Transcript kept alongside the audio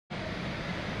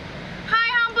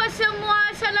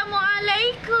semua,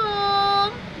 Assalamualaikum.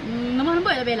 Lemah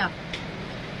lembut lah Bella.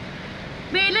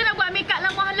 Bella nak buat make up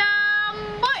lemah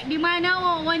lembut. Di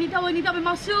mana wanita-wanita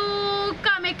memang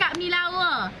suka make up ni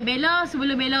lawa. Bella,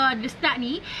 sebelum Bella start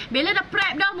ni, Bella dah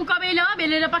prep dah muka Bella.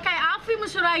 Bella dah pakai Afi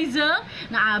moisturizer.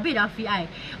 Nak habis dah Afi I.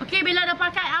 Okay, Bella dah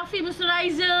pakai Afi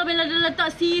moisturizer. Bella dah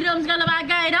letak serum segala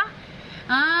bagai dah.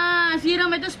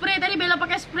 Serum itu spray. Tadi Bella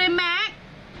pakai spray MAC.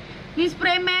 Ni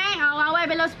spray MAC, awal-awal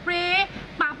Bella spray.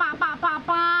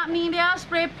 Pak. Ni dia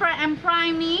spray prep and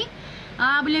prime ni.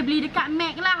 Boleh beli dekat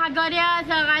MAC lah. Harga dia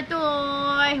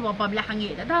 100 berapa belah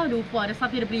ringgit. Tak tahu, lupa. Dah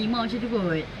sampai 25 macam tu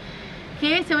kot.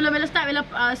 Okay, sebelum Bella start, Bella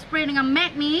spray dengan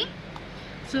MAC ni.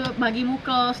 So, bagi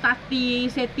muka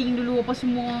starting, setting dulu apa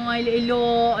semua.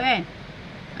 Elok-elok kan.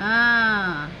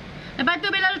 Lepas tu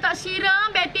Bella letak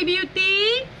serum Betty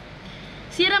Beauty.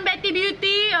 Serum Betty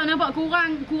Beauty, nampak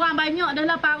kurang banyak dah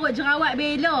lah parut jerawat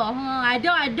Bella.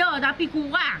 Ada tapi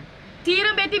kurang.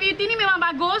 Serum Betty Beauty ni memang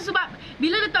bagus sebab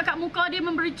bila letak kat muka dia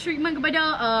memberi treatment kepada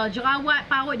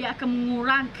jerawat, parut dia akan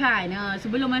mengurangkan.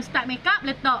 Sebelum start makeup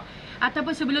letak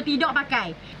ataupun sebelum tidur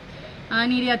pakai.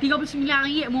 Ni dia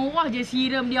RM39, murah je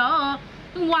serum dia.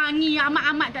 Wangi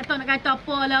amat-amat, tak tahu nak kata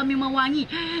apa lah, memang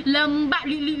wangi. Lembab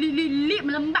lip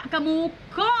melembabkan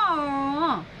muka.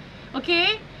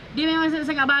 Okey. Dia memang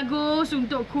sangat bagus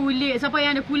untuk kulit. Siapa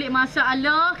yang ada kulit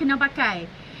masalah kena pakai.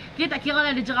 Okay, tak kira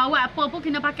lah ada jerawat apa pun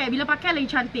kena pakai. Bila pakai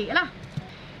lagi cantik lah.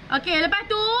 Okay, lepas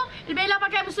tu Bella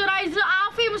pakai moisturizer,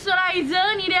 Afi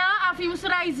moisturizer. Ni dia, Afi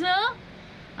moisturizer.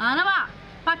 Nampak?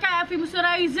 Pakai Afi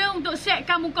moisturizer untuk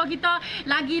setkan muka kita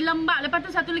lagi lembab. Lepas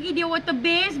tu satu lagi dia water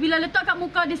base. Bila letak kat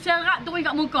muka dia serap turun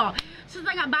kat muka. So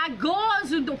sangat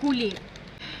bagus untuk kulit.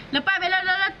 Lepas Bella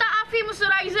dah letak Afi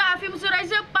moisturizer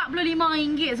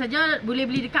RM45 saja. Boleh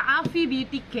beli dekat Afi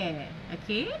Beauty Care.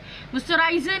 Okay,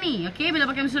 moisturizer ni. Okay, Bella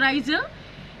pakai moisturizer.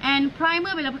 And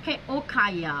primer Bella pakai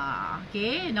Okaya.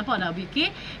 Okay, nampak tak?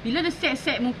 Okay, bila dah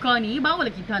set muka ni,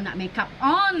 barulah kita nak makeup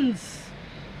ons.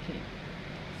 Okay,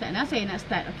 saya nak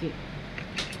start. Okay,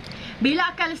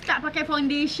 Bella akan start pakai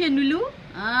foundation dulu.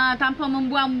 Tanpa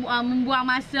membuang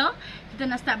masa. Kita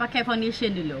nak start pakai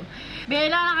foundation dulu.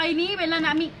 Bella hari ni Bella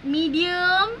nak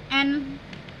medium and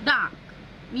dark.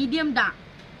 Medium dark.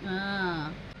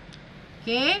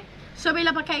 Okay. So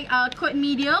Bella pakai coat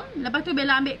medium. Lepas tu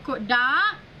Bella ambil coat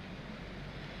dark.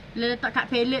 Bella letak kat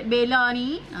palette Bella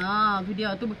ni.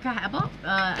 Video tu bekas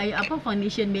apa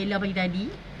foundation Bella pagi tadi.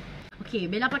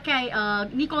 Okay, Bella pakai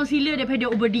ni concealer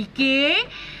daripada Urban Decay.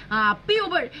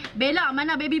 Bella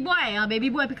mana baby boy?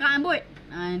 Baby boy pekat rambut.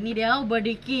 Ni dia Urban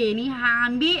Decay ni.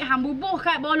 Ambil, bubuh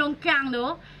kat bawah longkang tu.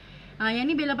 Yang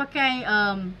ni Bella pakai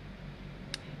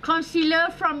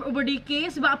concealer from Urban Decay.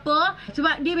 Sebab apa?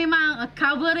 Sebab dia memang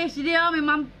coverage dia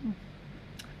memang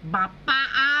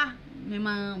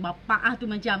memang bapak tu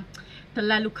macam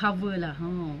terlalu cover lah.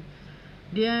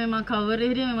 Dia memang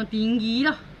coverage dia memang tinggi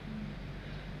lah.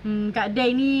 Kat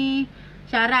day ni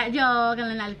syarat je.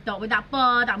 Kalau nak letak pun tak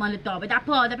apa. Tak mahu letak pun tak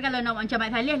apa. Tapi kalau nak macam Mat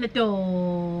Saleh,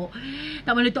 letak.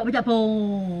 Tak mahu letak pun tak apa.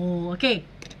 Okay,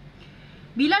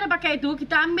 bila dah pakai tu,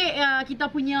 kita ambil kita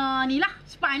punya ni lah,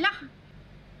 spine lah.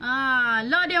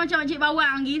 Lah dia macam makcik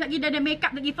bawang lagi. Tak kira ada makeup,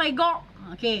 tak kira fagok.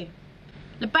 Okay,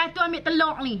 lepas tu ambil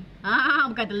telur ni.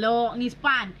 Bukan telur, ni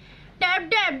spine. Dab.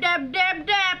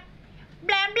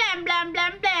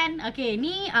 Blend. Okay,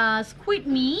 ni Squid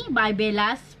Me by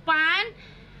Bellaz. Spine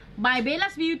by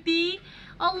Bellaz Beauty.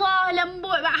 Allah,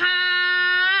 lembut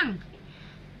bahang.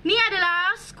 Ni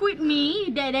adalah Squid Me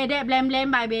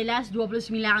blend by Bellaz.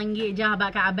 RM29 je.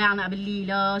 Kat abang nak beli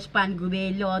lah. Span gue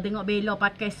Bella. Tengok Bella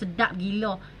pakai sedap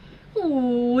gila.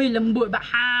 Lembut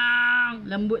bahang.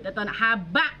 Lembut tak tahu nak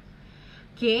habak.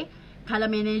 Okay, kalau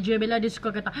manager Bella dia suka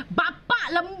kata, bapak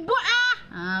lembut ah.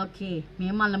 Okay,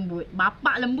 memang lembut.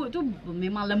 Bapak lembut tu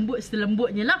memang lembut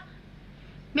selembutnya lah.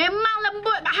 Memang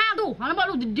lembut bahang tu.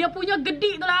 Nampak tu dia punya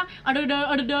gedik tu lah.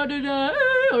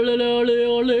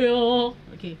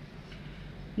 Okay,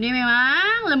 ni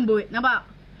memang lembut. Nampak?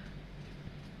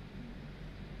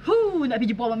 Nak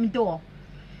pergi jumpa Abang Minto.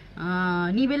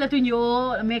 Ni Bella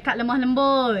tunjuk makeup lemah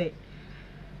lembut.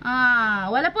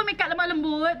 Walaupun makeup lemah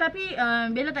lembut, tapi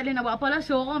Bella tak boleh nak buat apa lah.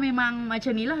 Suara memang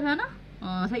macam ni lah.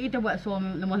 Saya kita buat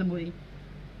suara lemah lembut ni.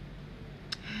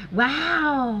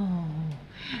 Wow,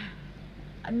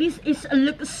 this is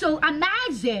look so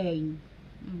amazing.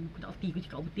 Aku tak putih, aku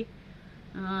cakap putih.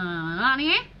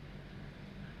 Ni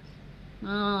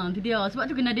tu dia. Sebab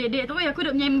tu kena dek-dek tu. Aku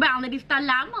duk menyembang tadi setan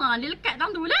lama. Dia lekat tahun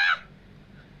tu lah.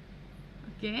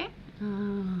 Okay.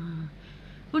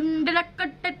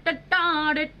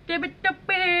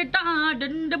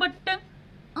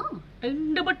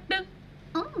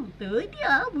 Tu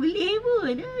dia, boleh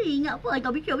pun. Ingat apa, kau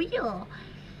fikir-fikir.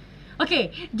 Okay,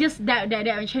 just that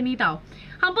macam ni tau.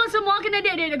 Hampa semua kena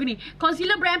date lagu ni.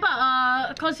 Concealer brand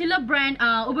apa? Concealer brand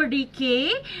Uber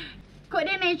Decay. Kod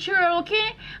dia natural,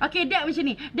 okay? Okay, dab macam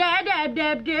ni. Dab.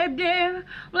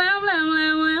 Blam.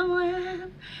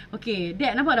 Okay,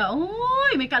 dab nampak tak?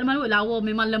 Oi, makeup lemah lembut. Lawa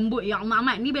memang lembut yang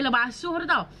amat. Ni bila basuh tu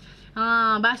tau.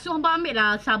 Basuh hampa ambil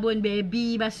lah sabun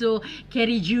baby, basuh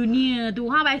Carrie Junior tu.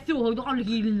 Basuh tu kan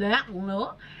gila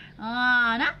lo.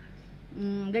 Nak?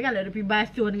 Janganlah dia pergi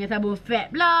basuh dengan sabun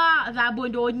fat pula.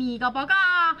 Sabun Doni ke apa ke.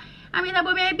 Ambil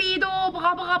sabun baby tu.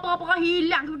 Perah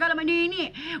hilang segala macam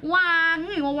ni.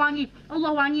 Wangi.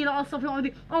 Allah wangi lah.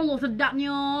 Astagfirullahaladzim. Allah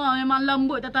sedapnya. Memang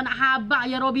lembut. Tak nak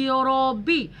habak ya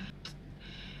Robi.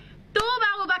 Tu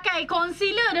baru pakai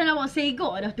concealer dah nampak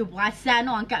segok dah tu. Perasan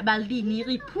tu angkat baldi ni.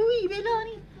 Ripui bela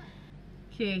ni.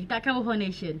 Okay, kita akan buat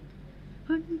foundation.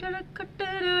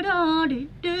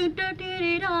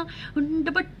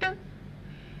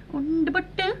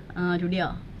 Tu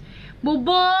dia.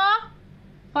 Bobo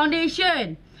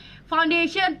foundation.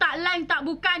 Foundation tak lain tak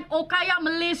bukan Okaya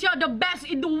Malaysia, the best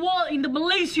in the world in the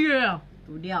Malaysia.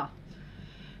 Tu dia.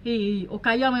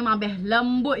 Okaya memang best.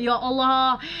 Lembut ya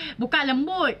Allah. Bukan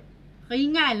lembut,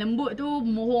 ringan. Lembut tu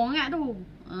mohong sangat tu.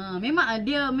 Memang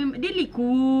dia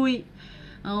liquid.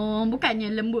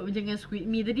 Bukannya lembut macam dengan Squid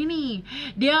Me tadi ni.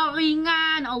 Dia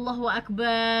ringan. Allahu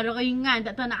Akbar. Ringan.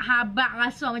 Tak tahu nak habak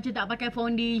rasa macam tak pakai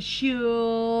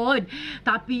foundation.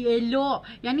 Tapi elok.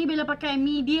 Yang ni bila pakai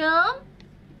medium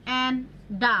and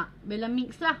dark. Bila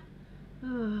mix lah.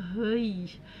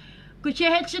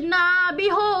 Kucih cena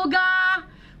bihoga.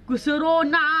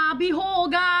 Kuserona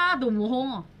bihoga. Tu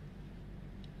mohong.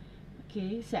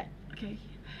 Okay, set. Okay.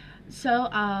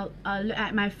 So I'll look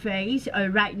at my face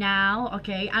right now.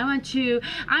 Okay, I want to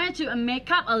make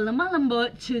up a lemah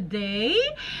lembut today.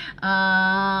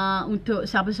 Untuk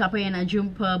siapa-siapa yang nak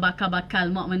jumpa bakal-bakal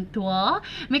mak mentua.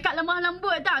 Make up lemah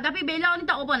lembut tak, tapi Bella ni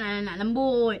tak apa nak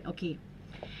lembut. Okay,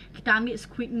 kita ambil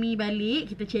Squid Me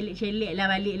balik. Kita celik-celik lah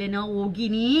balik Lena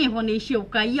Ogi ni. Foundation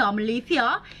Okaya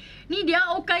Malaysia. Ni dia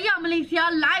Okaya Malaysia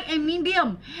light and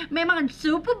medium. Memang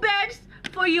super best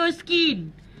for your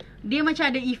skin. Dia macam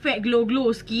ada efek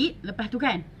glow-glow sikit. Lepas tu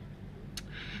kan,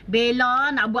 Bella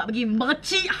nak buat bagi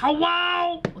mercik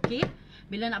wow. Okay,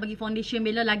 Bella nak bagi foundation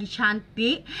Bella lagi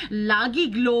cantik, lagi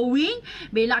glowing.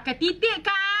 Bella akan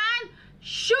titikkan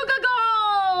Sugar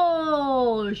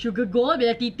Gold. Sugar Gold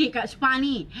Bella titik kat spa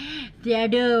ni.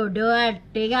 Tiada, 2,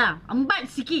 3, 4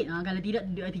 sikit. Kalau tidak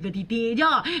 3 titik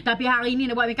je. Tapi hari ni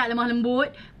nak buat makeup lemah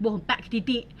lembut, 4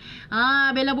 titik.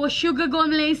 Bella bawa Sugar Gold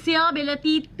Malaysia. Bella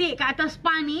titik kat atas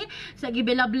spa ni. Sekali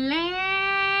Bella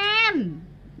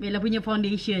blend Bella punya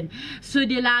foundation. So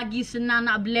dia lagi senang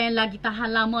nak blend, lagi tahan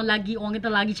lama, lagi orang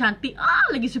kata lagi cantik,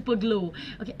 lagi super glow.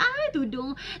 Okay,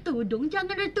 tudung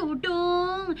jangan ada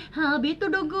tudung. Habis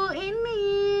tudung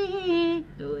ini.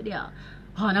 Tu dia.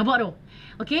 Nampak tu.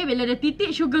 Okay, Bella dah titik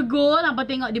Sugar Gold. Hampa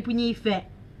tengok dia punya efek.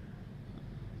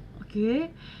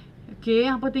 Okay,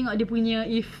 hampa tengok dia punya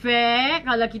efek.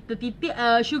 Kalau kita titik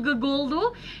Sugar Gold tu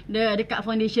dekat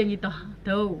foundation kita.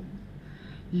 Tu.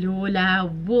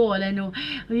 Lola bola no.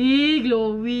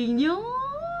 Glowingnya.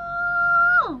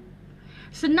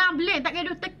 Senang blend, tak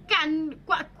kena tekan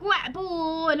kuat-kuat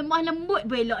pun. Lemah lembut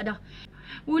pun elok dah.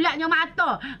 Bulatnya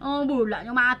mata.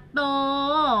 Bulatnya mata.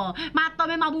 Mata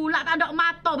memang bulat, tak ada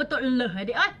mata betul leh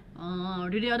adik oi.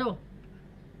 Dia tu.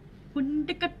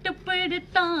 Bunda kata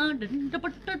pedeta dan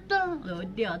dapat tata.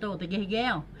 Dia tu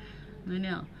tegeh-geh.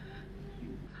 Mana?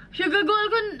 Sugar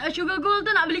Gold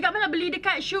tu nak beli kat mana? Beli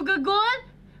dekat Sugar Gold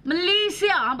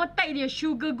Malaysia. Hampa tag dia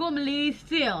Sugar Gold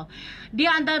Malaysia.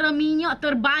 Dia antara minyak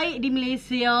terbaik di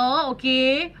Malaysia.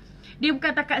 Okay, dia bukan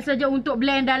takat saja untuk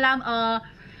blend dalam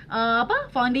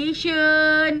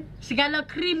foundation, segala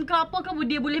krim ke apa ke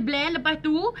dia boleh blend. Lepas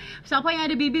tu siapa yang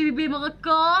ada bibir-bibir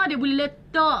mereka, dia boleh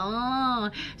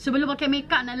letak. Sebelum pakai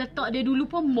makeup nak letak dia dulu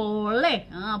pun boleh.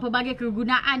 Pelbagai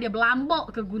kegunaan dia, berlambak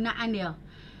kegunaan dia.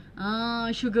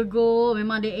 Sugar Gold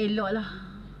memang dia elok lah.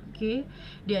 Okay,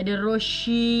 dia ada rose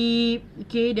sheep.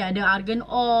 Okay, dia ada argan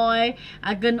oil.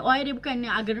 Argan oil dia bukan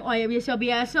argan oil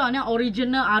biasa-biasa ni,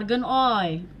 original argan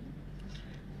oil.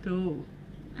 Tu.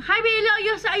 Hai Bella,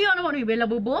 ya saya nampak ni Bella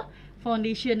bobo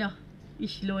foundation dah.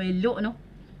 Ish lo elok no.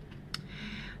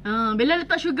 Bella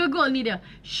letak Sugar Gold ni dia.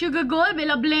 Sugar Gold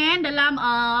Bella blend dalam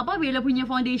Bella punya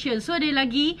foundation. So dia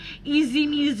lagi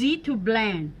easy to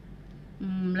blend.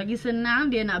 Lagi senang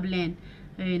dia nak blend.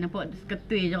 Nampak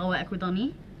ketul je rawat aku tau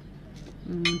ni.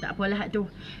 Tak apalah tu.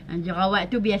 Jerawat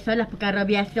tu biasalah perkara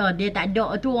biasa. Dia tak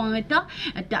ada tu orang kata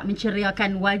tak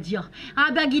menceriakan wajah.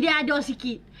 Bagi dia ada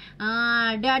sikit.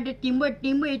 Dia ada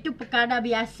timbul-timbul itu perkara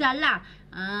biasalah.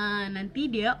 Nanti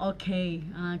dia okey.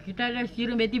 Kita ada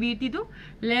serum Betty Beauty tu.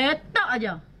 Letak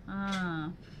aja.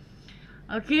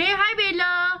 Okey, hai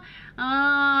Bella.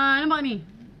 Nampak ni.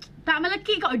 Tak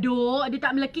melekit kau duk. Dia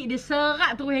tak melekit. Dia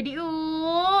serap terus adik.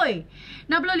 Oi.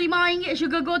 RM65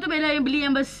 Sugar Go tu Bella yang beli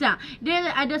yang besar.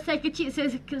 Dia ada saiz kecil.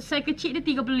 Saiz kecil dia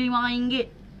RM35.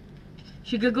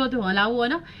 Sugar Go tu. Lawa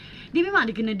tu. Dia memang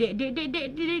dia kena dek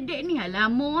ni.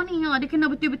 Lama ni. Dia kena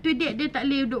betul-betul dek. Dia tak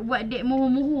boleh duk buat dek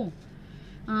moho-moho.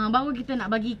 Baru kita nak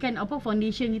bagikan apa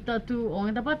foundation kita tu.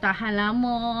 Orang kata apa? Tahan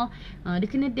lama. Dia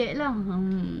kena dek lah.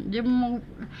 Dia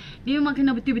memang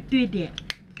kena betul-betul dek.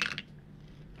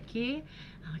 Okey.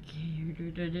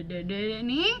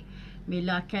 Ni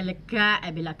Bella akan lekat.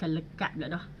 Bella akan lekat pula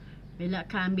dah. Bella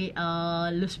akan ambil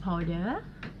loose powder.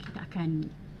 Kita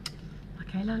akan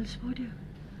pakailah loose powder.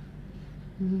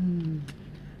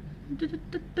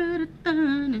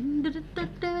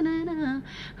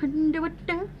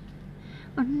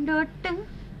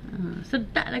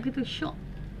 Sedap lagu tu. Syok.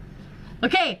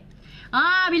 Okey.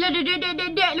 Bila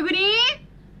dek lagu ni,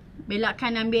 Bella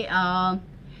akan ambil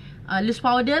loose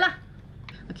powder lah.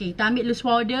 Okey, kita ambil loose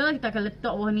powder. Kita akan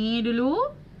letak bawah ni dulu.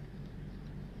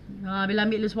 Bila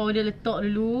ambil loose powder, letak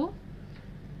dulu.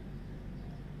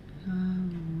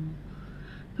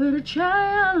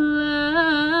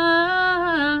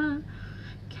 Percayalah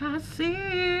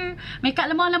kasih. Makeup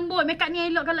lemah lembut. Makeup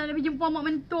ni elok kalau nak pergi jumpa mak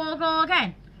mentua ke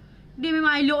kan. Dia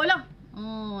memang elok lah.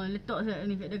 Letak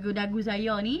ni kat dagu-dagu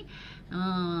saya ni.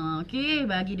 Okey,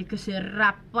 bagi dia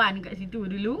keserapan kat situ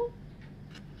dulu.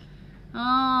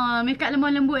 Makeup lemah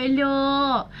lembut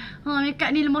elok. Makeup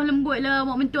ni lemah lembut lah.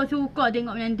 Mak mentua suka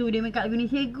tengok menantu dia makeup lagu ni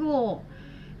segok.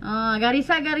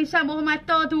 Garisan-garisan bawah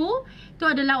mata tu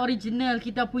adalah original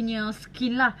kita punya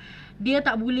skin lah. Dia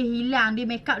tak boleh hilang. Dia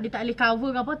makeup dia tak boleh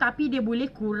cover ke apa. Tapi dia boleh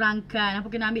kurangkan. Apa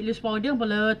kena ambil loose powder apa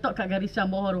letak kat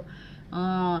garisan bawah tu.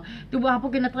 Tu buat apa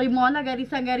kena terima lah.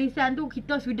 Garisan-garisan tu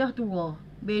kita sudah tua.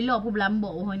 Bella pun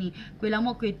berlambak bawah ni. Kuih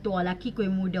lama kuih tua. Laki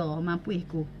kuih muda. Mampu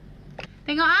ku.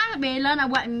 Tengok Bella nak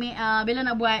buat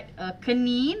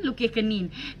kenin, lukis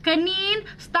kenin. Kenin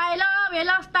style lah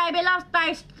Bella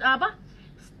style apa?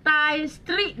 Style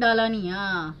street dah lah ni.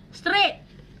 Straight.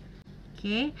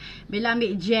 Okay. Bella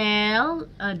ambil gel.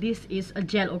 This is a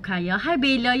gel Okaya. Hai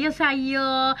Bella, ya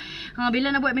saya. Bella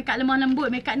nak buat makeup lemah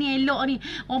lembut. Makeup ni elok ni.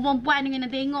 Orang perempuan ni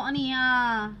kena tengok ni.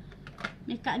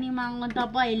 Makeup ni memang entah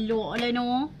apa elok lah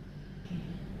no.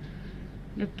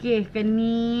 Okey,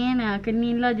 kenin.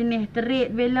 Kenin lah jenis terit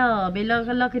Bella. Bella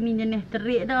kalau kenin jenis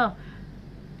terit dah.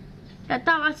 Tak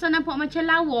tahu rasa nampak macam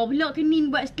lawa pula kenin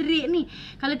buat straight ni.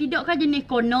 Kalau tidak kan jenis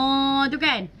corner tu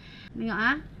kan. Tengok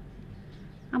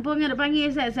apa orang nak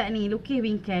panggil sat-sat ni. Lukis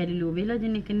bingkai dulu. Bella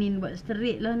jenis kenin buat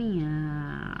straight lah ni.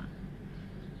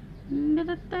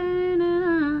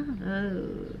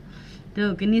 Tu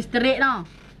kenin straight tau.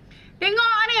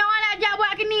 Tengok ni orang nak ajak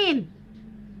buat kenin.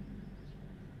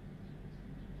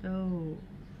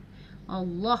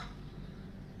 Allah.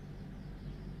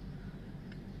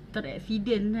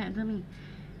 Teraksident nak tu ni.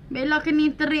 Bella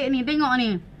kening terik ni. Tengok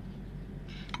ni.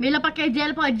 Bella pakai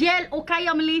gel apa? Gel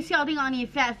Okaya Malaysia. Tengok ni.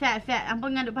 Fat. Apa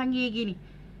nak panggil lagi ni.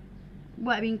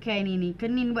 Buat bingkai ni.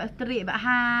 Kening buat terik buat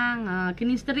hang.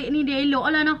 Kening terik ni dia elok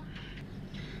lah no.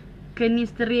 Kening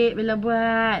terik Bella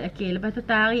buat. Okey, lepas tu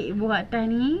tarik buat atas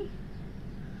ni.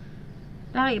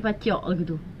 Tarik pacak lagi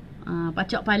tu.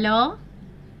 Pacak pala.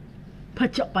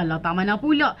 Pacak pala tak mana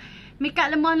pula.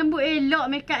 Makeup lemah lembut elok.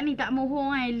 Makeup ni tak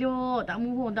mohong elok. Tak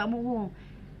mohong.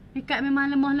 Makeup memang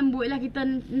lemah lembut lah. Kita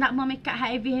nak mau makeup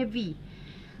heavy.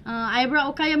 Eyebrow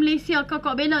Okaya Malaysia kau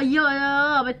Bella. Ya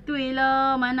lah. Betul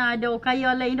lah. Mana ada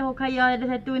Okaya lain dah. Okaya ada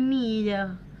satu ni je.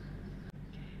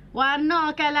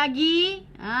 Warna kan lagi.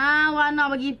 Warna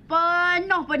bagi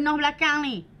penuh belakang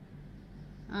ni.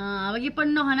 Bagi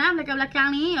penuh nah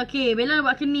belakang ni. Okey, Bella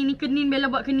buat kening ni. Kening Bella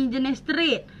buat kening jenis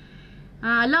straight.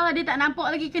 Lah dia tak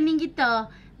nampak lagi kening kita.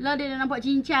 Lah dia dah nampak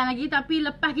cincang lagi. Tapi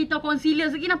lepas kita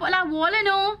concealer sikit nampak lawa lah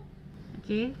no.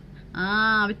 Okey.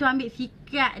 Betul ambil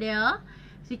sikat dia.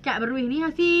 Sikat beruih ni.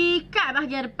 Sikat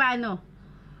bahagian depan tu.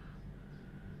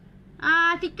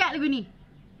 Sikat lagu ni.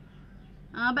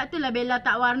 Sebab tu lah Bella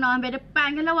tak warna sampai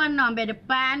depan. Kalau warna sampai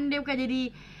depan dia bukan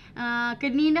jadi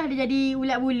kening dah. Dia jadi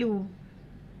ulat bulu.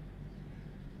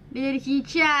 Dia jadi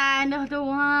cincang dah tu.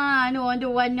 Tu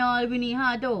warna lagu ni.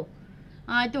 Tu.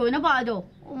 Tu nampak tu.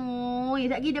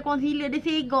 Sekejap lagi dia concealer dia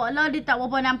segak lah. Dia tak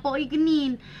berapa nampak lagi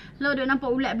kening. Lah dia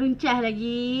nampak ulat beruncah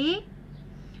lagi.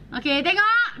 Okey,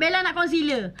 tengok. Bella nak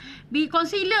concealer.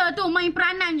 Concealer tu main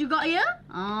peranan juga ya.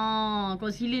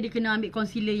 Concealer dia kena ambil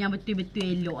concealer yang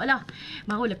betul-betul elok lah.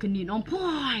 Barulah kenin on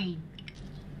point.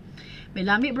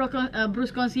 Bella ambil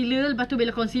brush concealer, lepas tu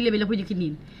Bella concealer, Bella punya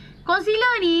kenin.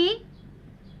 Concealer ni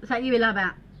saya Bella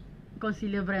abang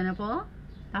concealer brand apa,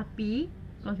 tapi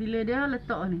concealer dia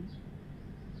letak ni.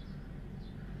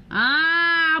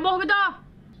 Aboh ke tu?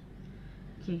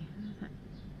 Okay.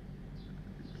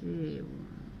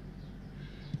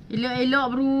 Elok-elok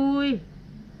bro.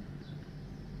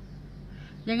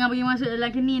 Jangan pergi masuk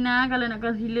dalam kenin lah kalau nak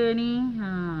concealer ni.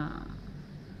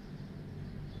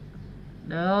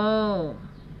 Dah.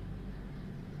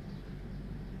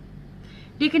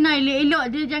 Dia kena elok-elok,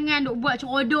 dia jangan duk buat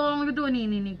cerodong ke tu ni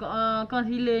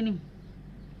concealer ni.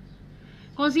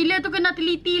 Concealer tu kena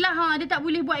teliti lah dia tak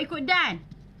boleh buat ikut dan.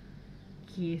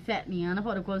 Okay, set ni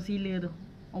nampak ada concealer tu.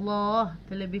 Allah,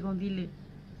 terlebih concealer.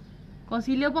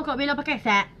 Concealer pun Kak Bella pakai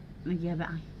set lagi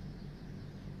abang.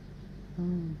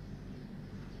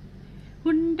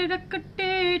 Hunda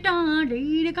dekate da de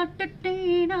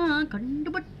dekate da kanda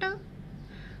bata.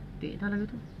 Tak tahu lagu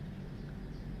tu.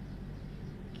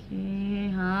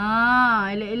 Okey,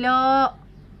 elok-elok.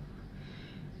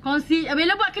 Concealer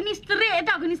Bella buat kening straight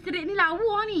tau. Kening straight ni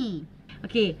lawa ni.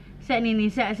 Okey, set ni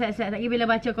set. Tak kira Bella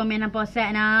baca komen apa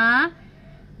set nah.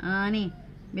 Ni.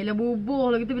 Bella bubuh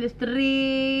lagi tu, Bella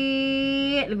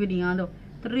straight lagu ni tu.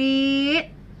 Straight.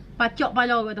 Pacak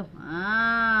pala kat tu.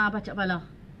 Pacak pala.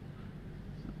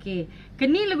 Okey.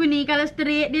 Kening lagu ni kalau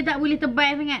straight dia tak boleh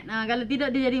tebal sangat. Kalau tidak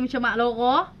dia jadi macam mak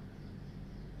lorah.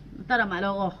 Tak ada mak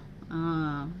lorah.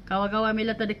 Kawan-kawan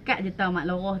Bella terdekat je tahu mak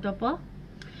lorah tu apa.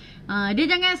 Dia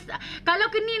jangan, kalau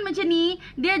kening macam ni,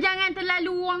 dia jangan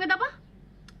terlalu orang kata apa?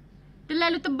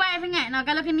 Terlalu tebal sangat.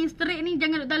 Kalau kening straight ni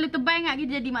jangan terlalu tebal sangat,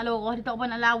 dia jadi mak lorah. Dia tak apa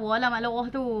nak lawa lah mak lorah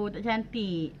tu, tak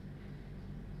cantik.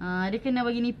 Dia kena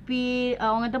bagi nipis,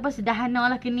 orang kata apa, sederhana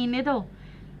lah kening dia tu.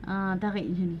 Tarik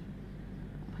macam ni.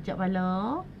 Pacak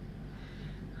pala.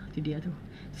 Tu dia tu.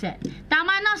 Set. Tak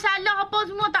mana salah apa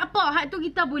semua tak apa. Hak tu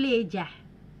kita boleh adjust.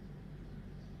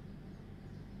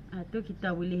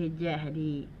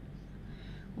 Adik.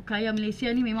 Okaya Malaysia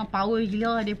ni memang power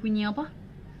gila. Dia punya apa?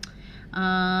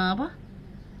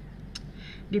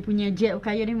 Dia punya jet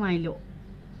Okaya ni memang elok.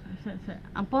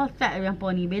 Apa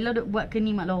ni? Bella duk buat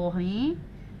kening mak lorah ni.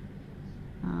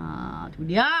 Tu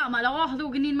dia mak lorah tu,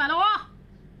 kening mak lorah.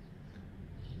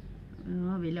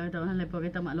 Bella kata orang lepas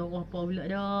kata mak lorah apa pula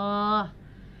dah.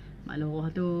 Mak lorah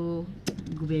tu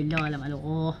Bella lah mak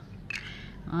lorah.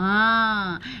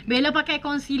 Bella pakai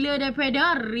concealer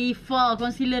daripada Riffaa.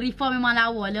 Concealer Riffaa memang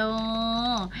lawa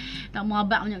lah. Tak mau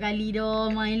abang banyak kali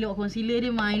dah. Main elok concealer dia,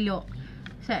 main elok.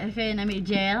 Saya nak ambil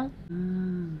gel.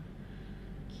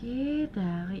 Okay,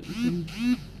 tarik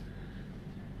sini.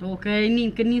 Oh,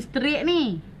 kening straight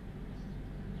ni.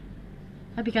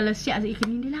 Tapi kalau siap sikit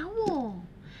kening dia lawa.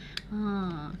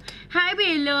 Hai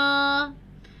Bella.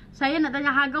 Saya nak tanya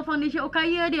harga foundation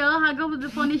Okaya dia. Harga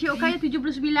foundation Okaya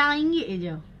RM79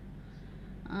 je.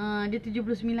 Dia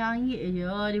RM79 je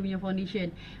dia punya foundation.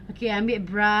 Okey, ambil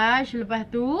brush. Lepas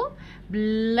tu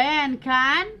blend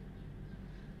kan.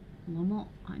 Mama,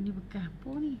 ni bekas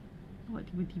apa ni? Awak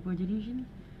tiba-tiba jadi macam ni.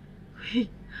 Weh,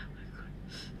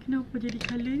 kenapa jadi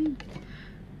colour ni?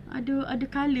 Ada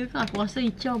colour ke? Aku rasa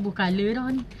hijau buh colour dah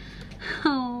ni.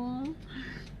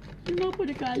 Kenapa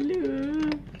ada colour?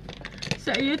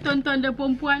 Saya tuan-tuan dan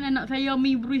perempuan, anak saya,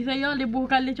 mi brush saya, dia buh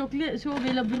colour coklat. So,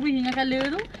 Bella brush dengan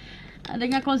colour tu,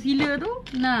 dengan concealer tu.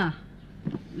 Nah,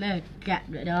 lekat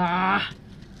pula dah.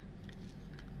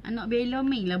 Anak Bella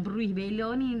mi lah brush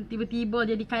Bella ni. Tiba-tiba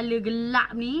jadi colour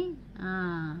gelap ni.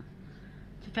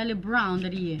 Colour brown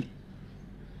tadi.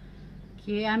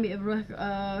 Okay, ambil brush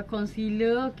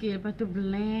concealer. Okay, lepas tu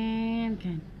blend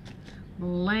kan.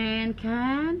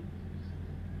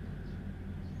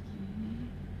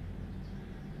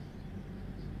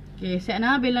 Okay, set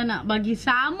nak Bella nak bagi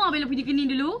sama Bella punya kening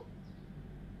dulu.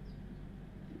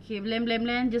 Okay, blend.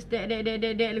 Just dek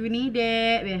lagu ni.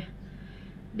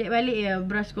 Dek balik ya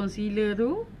brush concealer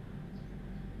tu.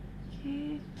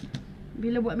 Okay.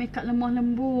 Bella buat makeup lemah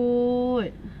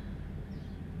lembut.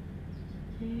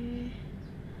 Okay.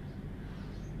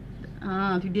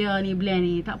 Tu dia ni blend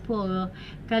ni. Tak apa.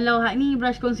 Kalau hak ni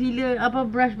brush concealer,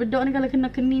 brush bedak ni kalau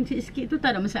kena kening sikit-sikit tu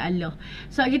tak ada masalah.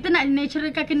 So kita nak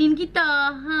naturalkan kening kita.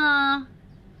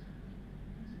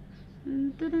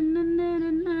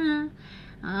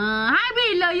 Hai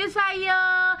Bella, ya saya.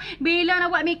 Bella nak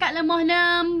buat makeup lemah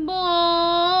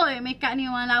lembut. Makeup ni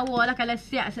memang lawa lah kalau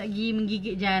siap lagi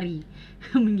menggigit jari.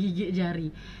 Menggigit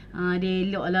jari. Dia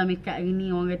elok lah makeup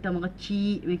ni. Orang kata makeup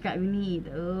cheap makeup ni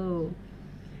tu.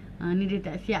 Ni dia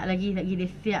tak siap lagi. Lagi dia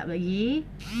siap lagi.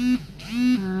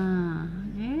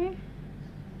 Okay.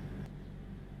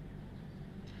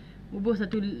 Bubuh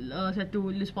satu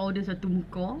loose powder satu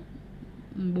muka.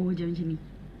 Bubuh je macam ni.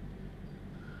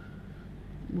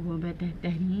 Bubuh sampai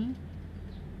atas ni.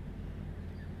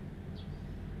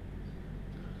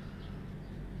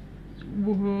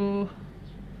 Bubuh.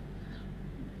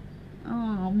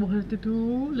 Bubuh satu tu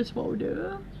loose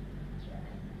powder.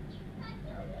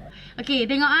 Okay,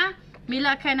 tengok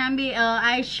Bella akan ambil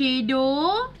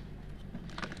eyeshadow.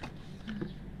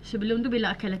 Sebelum tu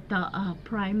Bella akan letak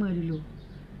primer dulu.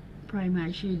 Primer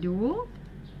eyeshadow.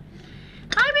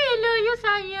 Hai Bella, ya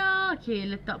saya. Okay,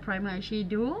 letak primer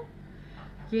eyeshadow.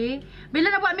 Okay,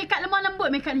 Bella nak buat makeup lemah lembut.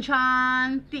 Makeup ni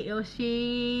cantik.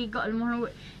 Sigak lemah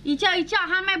lembut. Icha,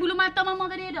 hamai bulu mata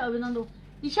mama tadi ada benda tu.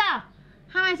 Icha,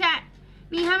 hamai siap.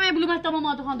 Ni hamai bulu mata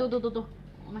mama tu. Tu.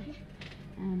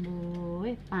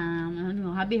 Amboi,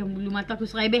 habis bulu mata aku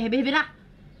serai habis dah.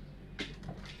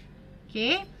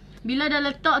 Okay, bila dah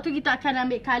letak tu kita akan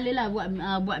ambil colour lah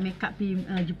buat makeup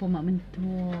jumpa mak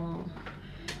mentua.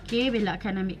 Okay, Bella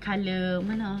akan ambil colour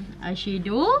mana?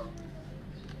 Eyeshadow.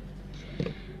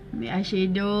 Ambil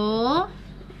eyeshadow.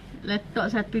 Letak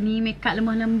satu ni makeup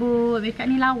lemah lembut. Makeup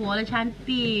ni lawa lah,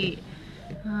 cantik.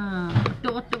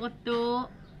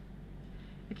 Kotak.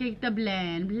 Okay, kita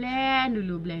blend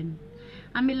dulu.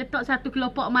 Ambil letak satu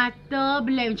kelopak mata,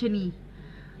 blend macam ni.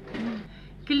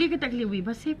 Clear ke tak clear? Weh,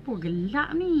 pasal apa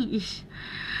gelap ni? Ish,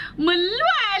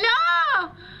 meluat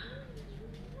lah.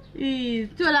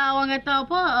 Itulah orang kata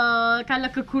apa, kalau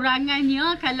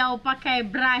kekurangannya kalau pakai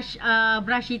brush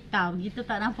hitam, kita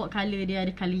tak nampak colour dia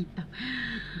ada colour hitam.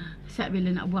 Siap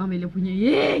Bella nak buang Bella punya.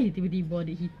 Tiba-tiba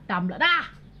dia hitam pula dah.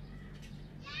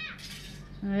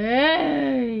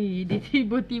 Dia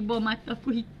tiba-tiba mata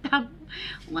aku hitam.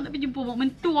 Orang nak pergi jumpa mak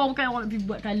mentua, bukan orang nak pergi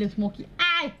buat colour smoky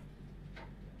eye.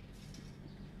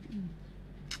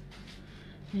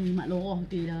 Mak lorah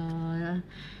betul lah.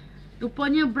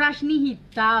 Rupanya brush ni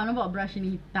hitam. Nampak brush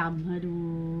ni hitam.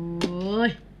 Aduh.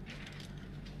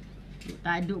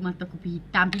 Tak aduk mata aku pergi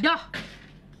hitam. Tidak.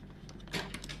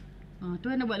 Tu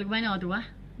nak buat lagu mana tu?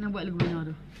 Nak buat lagu mana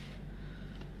tu?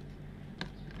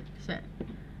 Set.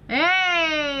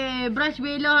 Brush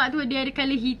Bella tu dia ada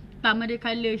colour hitam. Ada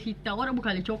colour hitam. Orang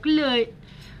bukan colour coklat.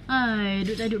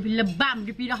 Duduk lebam.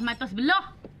 Dia pirah mata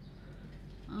sebelah.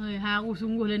 Haru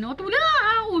sungguh lah. Tu lah.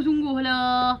 Haru sungguh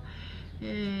lah.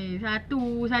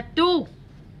 Satu.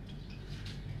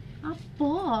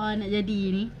 Apa nak jadi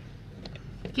ni?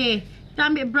 Okay,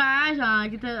 kita ambil brush.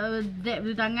 Kita dab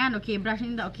dulu tangan. Okay, brush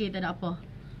ni tak okay, tak ada apa.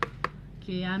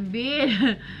 Okay,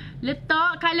 ambil.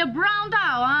 Letak colour brown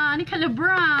tau. Ni colour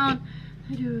brown.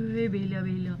 Aduh, Bella.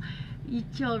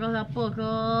 Ica kau siapa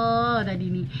ke tadi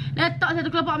ni? Letak satu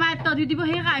kelopak mata. Tiba-tiba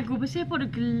heran aku. Pasal apa dia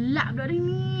gelap dah hari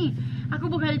ni?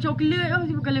 Aku pun colour coklat.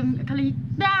 Aku pun colour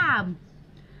hitam.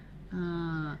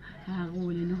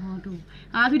 Haru lah tu.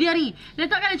 Tu dia ni.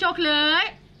 Letak colour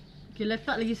coklat. Okay,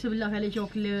 letak lagi sebelah colour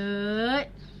coklat.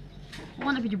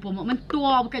 Orang nak pergi jumpa mak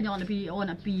mentua. Bukannya orang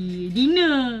nak pergi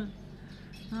dinner.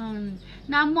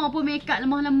 Nama pun makeup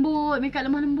lemah lembut. Makeup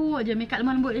lemah lembut je. Makeup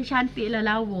lemah lembut dia cantik lah,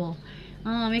 lawa.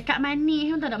 Makeup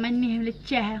manis pun tak ada manis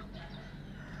meleceh.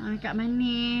 Makeup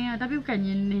manis. Tapi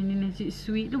bukannya ni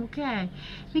sweet tu, bukan.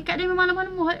 Makeup dia memang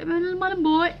lemah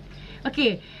lembut.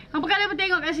 Okay, hampa kalian pun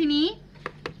tengok kat sini.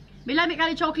 Bella ambil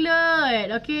colour coklat.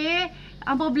 Okay,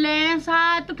 hampa blend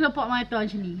satu kelopak mata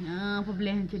macam ni. Hampa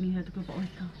blend macam ni, satu kelopak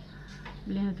mata.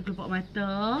 Blend satu kelopak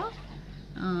mata.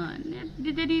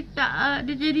 Dia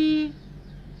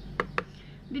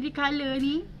jadi colour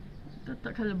ni.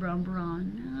 Letak colour brown.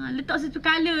 Letak satu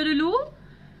colour dulu.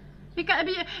 Makeup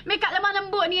lemah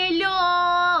lembut ni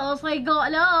elok. Serigak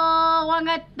lah orang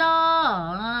kata.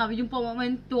 Pergi jumpa mak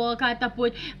mentua ke ataupun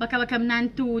bakal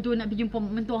menantu tu nak pergi jumpa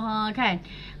mak mentua kan.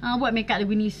 Buat makeup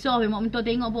lagu ni soft. Mak mentua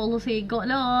tengok pun Allah serigak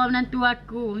lah menantu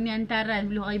aku. Ni hantaran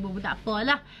 10,000 pun tak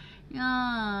apalah.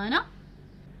 No?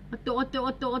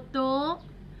 Otok.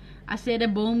 Asyik ada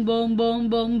bom.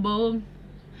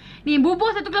 Ni bubuh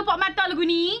satu kelopak mata lagu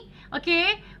ni.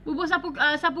 Okay, bubuh satu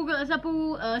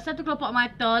kelopak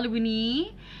mata lagu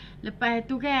ni. Lepas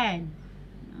tu kan,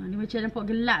 ni macam nampak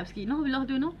gelap sikit. Belah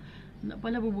tu tak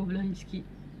apalah, bubuh belah ni sikit.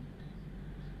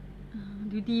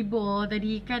 Tiba-tiba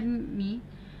tadi kan ni.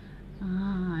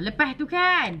 Lepas tu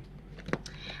kan,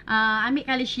 ambil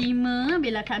colour shimmer.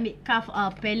 Bella akan ambil Khaf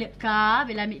palette Khaf.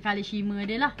 Bella ambil colour shimmer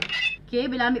dia lah. Okay,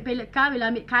 Bella ambil palette Khaf.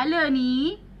 Bella ambil colour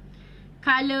ni,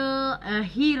 colour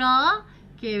Hira.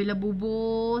 Okay, Bella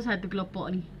bubuh satu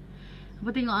kelopak ni. Apa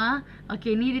tengok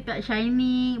Okay, ni dia tak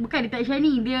shiny. Bukan dia tak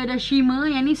shiny, dia ada shimmer.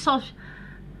 Yang ni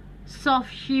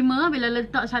soft shimmer. Bella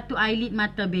letak satu eyelid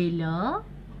mata Bella.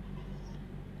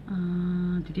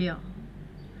 Tu dia.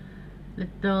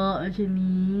 Letak macam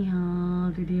ni.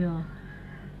 Tu dia.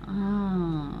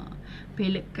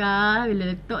 Palette kan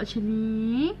Bella letak macam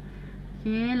ni.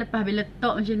 Okay, lepas Bella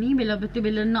letak macam ni, Bella betul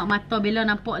Bella nak mata Bella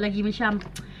nampak lagi macam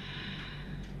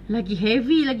lagi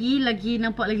heavy lagi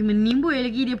nampak lagi menimbul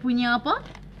lagi dia punya apa?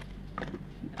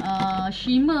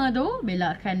 Shimmer tu.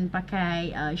 Bella akan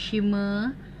pakai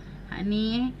shimmer.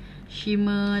 Ni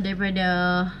shimmer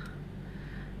daripada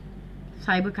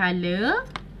Cyber Color.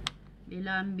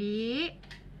 Bella ambil,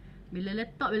 Bella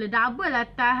letak, Bella double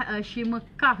atas shimmer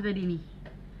Khaf tadi ni.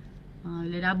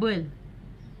 Bella double.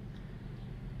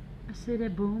 Rasa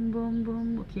dia boom.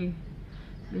 Okay,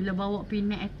 Bella bawa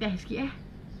pinat atas sikit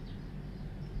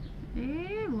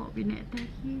bawa pinat atas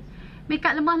sikit.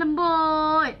 Makeup lemah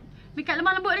lembut. Makeup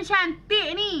lemah lembut ni cantik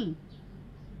ni.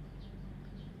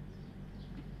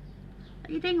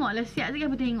 Lagi tengoklah siap lagi.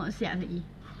 Apa tengok siap lagi.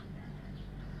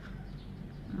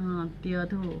 Dia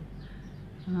tu.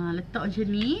 Letak macam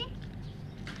ni.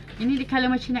 Ini dia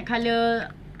colour macam nak colour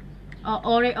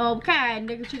orange kan.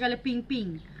 Dia macam colour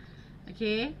pink.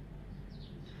 Okay.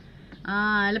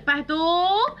 Lepas tu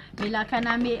Bella akan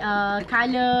ambil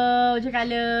colour macam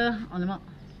colour alamak.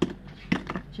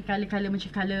 Macam colour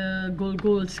macam colour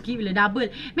gold sikit. Bella double.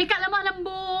 Makeup lemah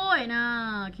lembut.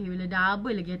 Okay, Bella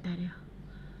double lagi atas dia.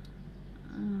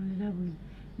 Bella double.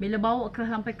 Bella bawa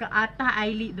sampai ke atas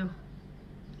eyelid tu.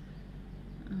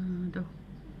 Tu.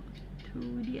 Tu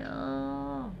dia.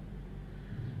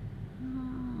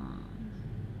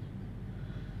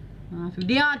 Tu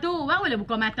dia tu. Barulah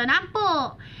buka mata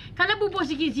nampak. Kalau bubuh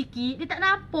sikit-sikit dia tak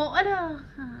nampak dah.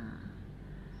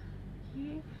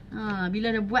 Okay.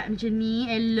 Bila dah buat macam ni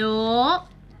elok.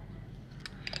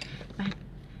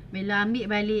 Bella ambil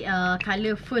balik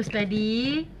colour first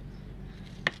tadi.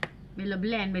 Bella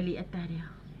blend balik atas dia.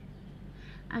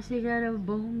 Asyik ada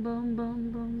bom.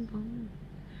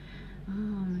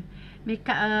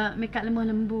 Makeup lemah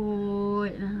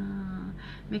lembut.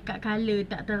 Makeup colour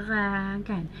tak terang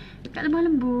kan. Makeup lemah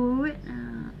lembut.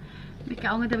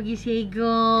 Makeup orang kata bagi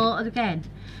segak tu kan.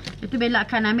 Lepas tu Bella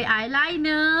akan ambil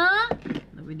eyeliner.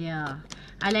 Apa dia?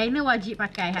 Eyeliner wajib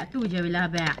pakai. Hak tu je Bella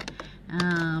abang.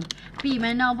 Pi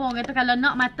mana pun kata kalau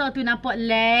nak mata tu nampak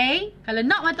lay. Kalau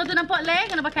nak mata tu nampak lay,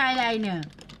 kena pakai eyeliner.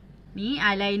 Ni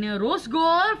eyeliner rose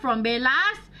gold from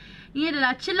Bellaz. Ini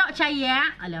adalah celok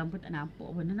cayak. Alah, ampun tak nampak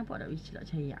pun. Nampak tak celok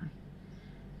cayak?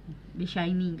 Dia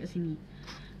shining kat sini.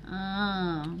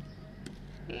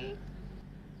 Okay.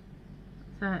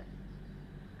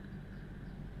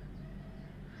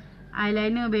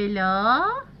 Eyeliner Bella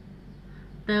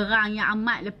terang yang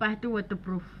amat. Lepas tu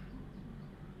waterproof.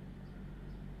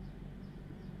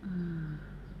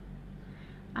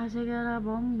 Asyik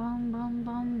bom.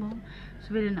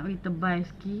 So Bella nak bagi tebal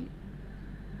sikit.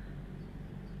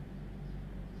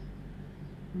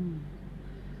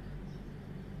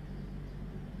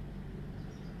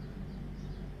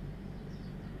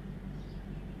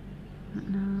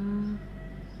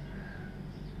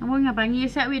 Abang ingat panggil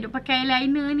Sat weh duk pakai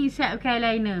eyeliner ni. Sat pakai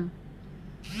eyeliner.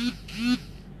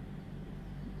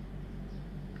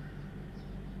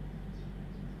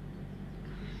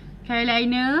 Pakai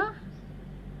eyeliner.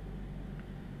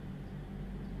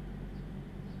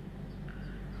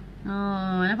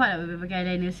 Nampak tak pakai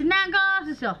eyeliner? Senang ke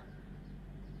susah?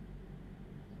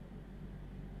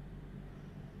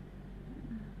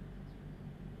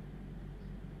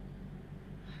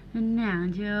 Senang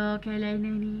je pakai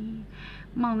eyeliner ni.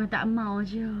 Mau dengan tak mau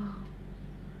je.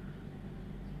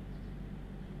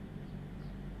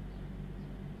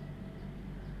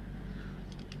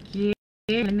 Okay,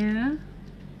 eyeliner.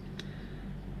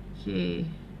 Okay.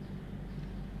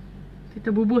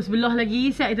 Kita bubuh sebelah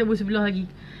lagi. Set kita bubuh sebelah lagi.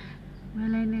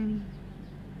 Eyeliner ni.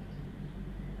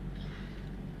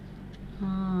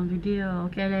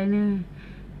 Video. Okay, eyeliner.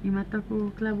 Ni mata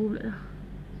aku kelabu pula dah.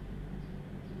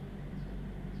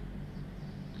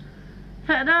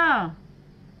 Set dah.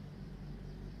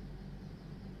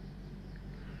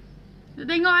 Kita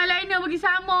tengok eyeliner bagi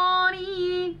sama ni.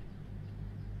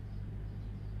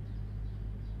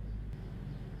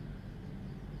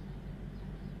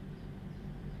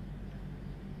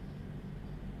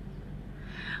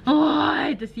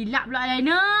 Oi, tersilap pula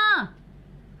eyeliner.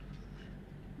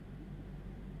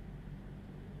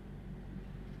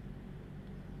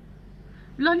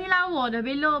 Belah ni lawa dah.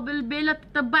 Bella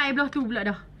tebal belah tu pula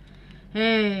dah.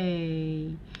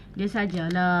 Hey. Dia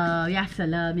sajalah.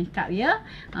 Biasalah makeup ya.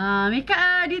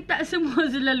 Makeup dia tak semua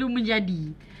selalu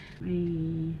menjadi.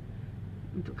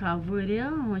 Untuk cover dia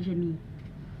macam ni.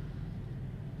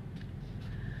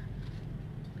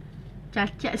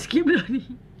 Cacat sikit belah ni.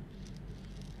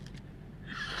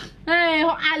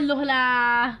 Aloh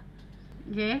lah.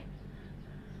 Okay.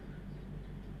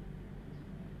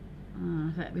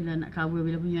 Bila nak cover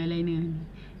bila punya eyeliner ni.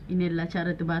 Ini adalah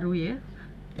cara terbaru ya.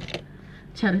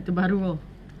 Cara terbaru.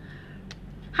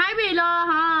 Hai Bella.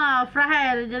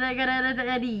 Frahel. Jadi tak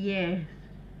jadi. Yes.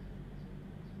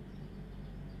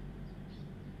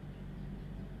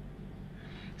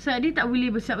 So dia tak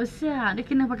boleh besar-besar. Dia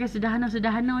kena pakai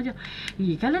sederhana-sederhana je.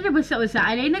 Kalau dia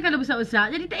besar-besar, eyeliner kalau besar-besar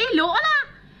jadi tak elok lah.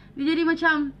 Dia jadi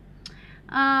macam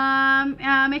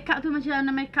makeup tu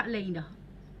macam makeup lain dah.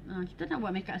 Kita nak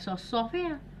buat makeup soft-soft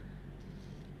ya.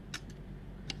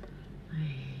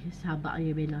 Sabar ya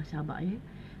Bella, sabar ya.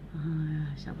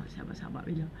 Sabar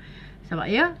Bella. Sabar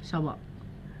ya, sabar.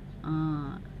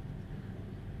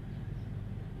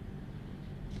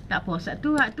 Tak apa,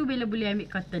 satu Bella boleh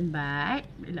ambil cotton bud.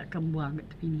 Bella akan buang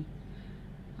kat tepi ni.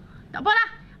 Tak apalah.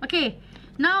 Okay,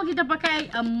 now kita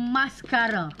pakai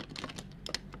mascara.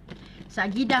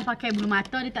 Sagi dah pakai bulu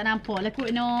mata, dia tak nampak lah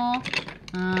kot no.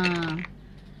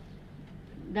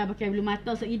 Dah pakai bulu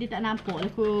mata, sagi dia tak nampak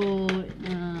lah kot.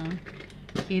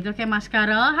 Okay, tu pakai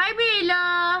mascara. Hai Bella.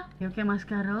 Okay, pakai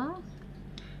mascara.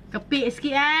 Kepik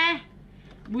sikit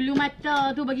bulu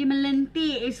mata tu bagi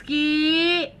melentik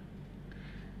sikit.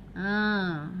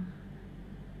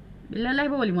 Bella live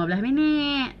baru 15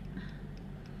 minit.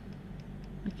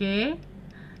 Okay.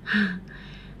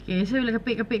 Okay, so Bella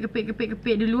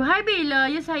kepik dulu. Hai Bella,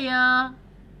 ya saya.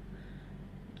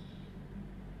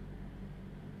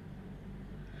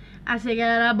 Asyik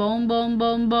lah bom. Ni.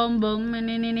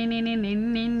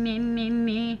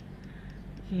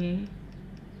 Okay.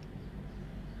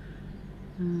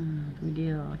 Tu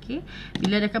dia. Okay.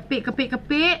 Bila dah kepik,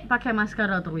 pakai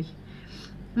mascara terus.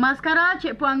 Mascara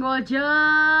Cik Puan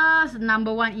Gorgeous,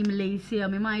 number 1 in Malaysia.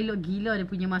 Memang elok gila dia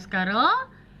punya mascara.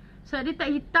 Sebab dia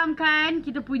tak hitamkan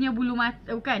kita punya bulu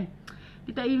mata. Bukan,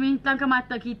 dia tak hitamkan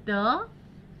mata kita.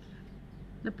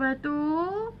 Lepas tu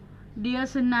dia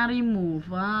senang remove.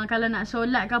 Kalau nak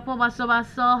solat ke apa,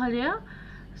 basah-basah dia.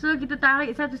 So kita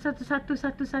tarik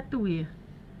satu-satu je.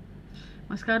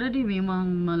 Mascara dia memang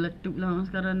meletup lah.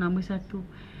 Mascara number 1.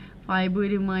 Fiber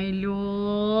dia memang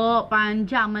elok.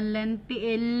 Panjang, melentik,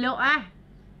 elok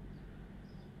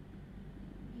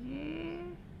Okay.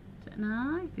 Tak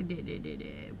nak. Itu dek.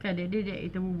 Bukan dek.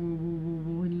 Itu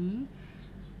bubuh ni.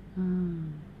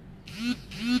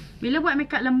 Bila buat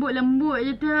makeup lembut-lembut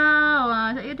je tau.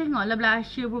 Saya tengoklah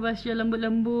blusher pun blusher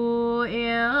lembut-lembut.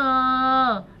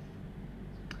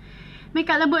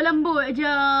 Makeup lembut-lembut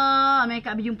je.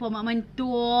 Makeup berjumpa mak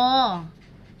mentua.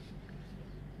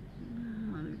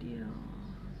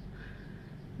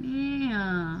 Ni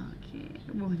okey,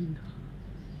 bawah ni.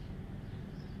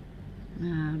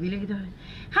 Bila kita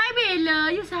hai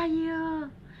Bella, ya saya.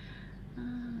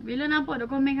 Bella nampak dok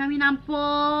komen kami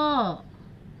nampak.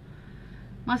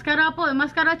 Maskara apa?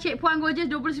 Maskara Cik Puan Gorgeous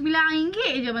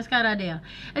RM29 je maskara dia.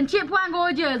 Cik Puan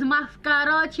Gorgeous,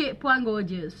 maskara Cik Puan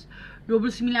Gorgeous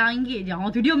RM29 je.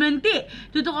 Tu dia melentik.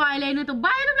 Tu eyeliner tu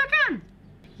baik tu belakang.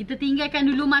 Kita tinggalkan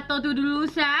dulu mata tu dulu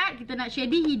Ustaz. Kita nak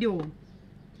shading hidung.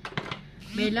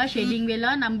 Bella, shading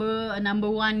Bella, number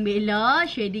 1 Bella,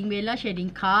 shading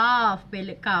Khaf,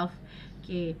 palette Khaf.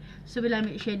 Okay, so Bella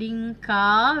ambil shading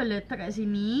Khaf, letak kat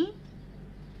sini.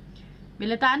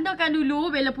 Bella tandakan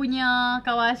dulu Bella punya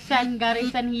kawasan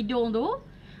garisan hidung tu.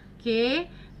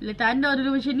 Okay, Bella tanda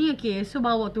dulu macam ni. Okay, so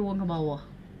bawa turun ke bawah.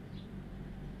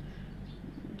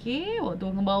 Okay, bawa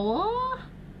turun ke bawah.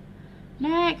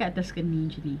 Naik kat atas kening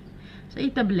macam ni. So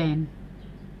kita blend.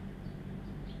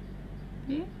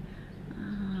 Okay.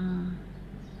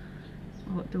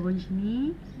 Bawa turun macam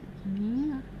ni.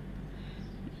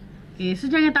 Okay,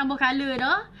 so jangan tambah colour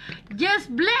dah.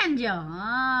 Just blend je.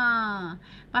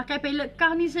 Pakai palette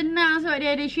Khaf ni senang sebab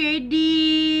dia ada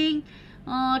shading.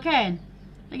 Kan?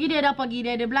 Lagi dia ada apa lagi?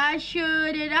 Dia ada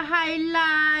blusher, dia ada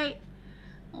highlight.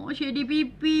 Shading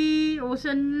pipi.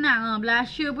 Senang.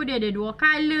 Blusher pun dia ada 2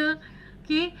 colour.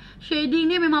 Okay. Shading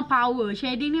ni memang power.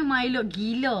 Shading ni memang elok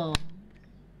gila.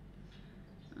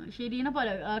 Shading nampak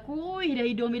tak? Kuih dah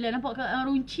hidung Bella. Nampak ke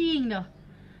runcing dah.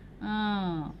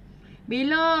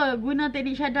 Bella guna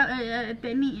teknik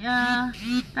teknik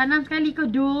tanam sekali ke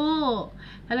duk.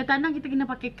 Kalau tanam kita kena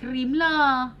pakai krim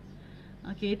lah.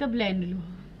 Okay, kita blend dulu.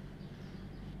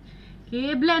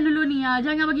 Okay, blend dulu ni.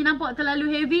 Jangan bagi nampak terlalu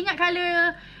heavy. Ingat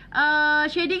colour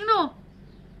shading tu.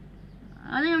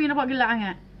 Jangan bagi nampak gelap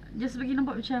sangat. Just bagi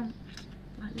nampak macam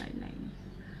light-light ni.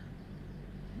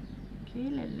 Okay,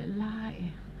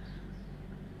 light.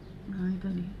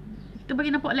 Itu ni. Kita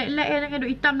bagi nampak light-light jangan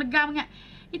duk hitam legam sangat.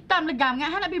 Hitam legam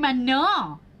sangat. Nak pergi mana?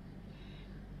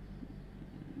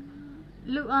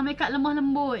 Look, makeup lemah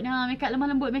lembut. Makeup lemah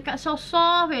lembut. Makeup soft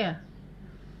je.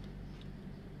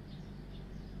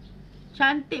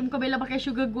 Cantik muka Bella pakai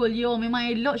sugar gold. Yo, memang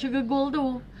elok sugar gold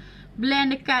tu.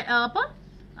 Blend dekat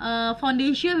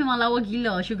foundation memang lawa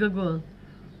gila sugar gold.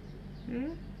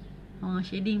 Okay.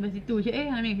 Shading pas situ je.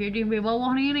 Ni shading di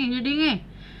bawah ni shading ni.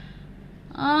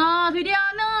 Tu dia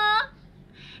nak.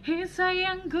 Hey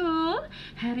sayangku,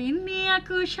 hari ini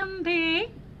aku cantik.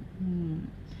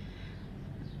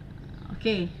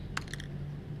 Okay.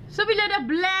 So bila dah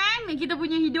blend kita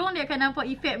punya hidung, dia akan nampak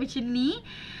efek macam ni.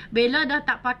 Bella dah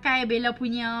tak pakai Bella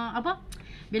punya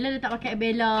Bella dah tak pakai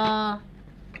Bella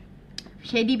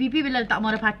shady pipi. Bella tak mau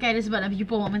dah pakai dia sebab nak pergi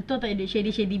jumpa mak mentua, tak ada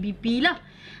shady pipi lah.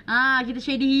 Kita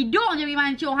shady hidung je pergi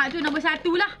mancung. Hak tu nombor 1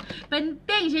 lah.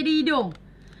 Penting shady hidung.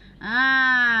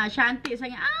 Cantik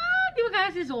sangat. Terima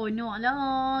kasih, sonok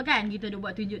lah kan. Kita dah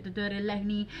buat tunjuk tutorial live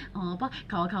ni.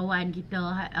 Kawan-kawan kita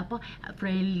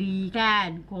friendly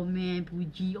kan. Komen,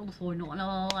 puji. Sonok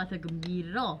lah. Rasa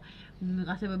gembira.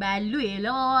 Rasa berbaloi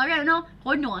lah kan.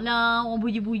 Sonok lah. Orang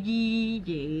puji-puji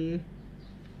je.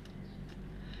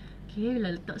 Okay,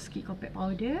 bila letak sikit compact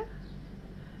powder.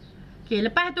 Okay,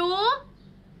 lepas tu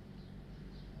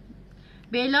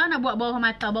Bella nak buat bawah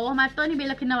mata. Bawah mata ni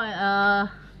Bella kena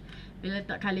Bella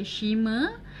letak colour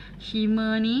shimmer.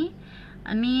 Shimmer ni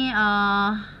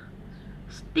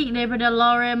stick daripada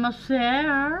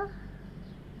Mascara.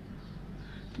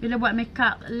 Bila buat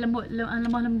makeup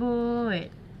lemah lembut.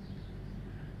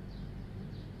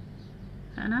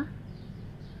 Sana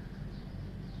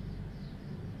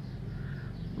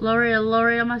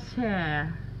L'Oreal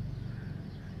Mascara.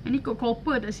 Ini kod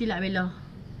copper tak silap Bella.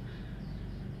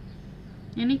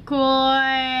 Ini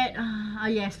kod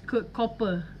yes, kod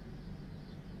copper.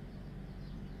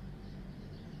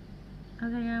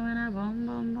 Ada yang mana bom.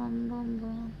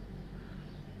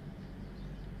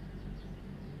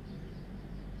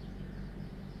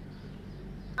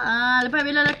 Lepas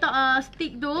Bella letak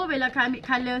stick tu, Bella akan ambil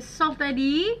colour soft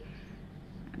tadi.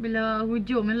 Bella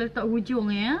letak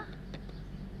hujung ya.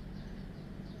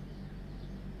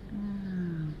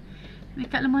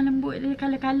 Makeup lemah lembut dia,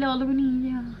 colour lu ni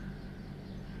je.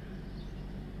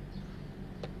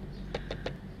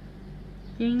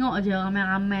 Tengok je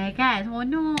ramai-ramai kan,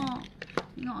 seronok.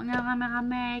 Tengok dengan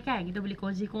ramai-ramai kan. Kita boleh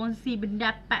kongsi-kongsi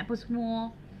pendapat apa semua.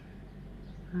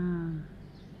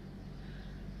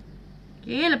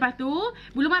 Okay, lepas tu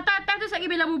bulu mata atas tu sekali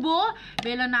Bella bubur.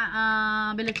 Bella nak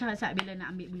Bella cakap Bella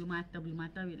nak ambil bulu mata. Bulu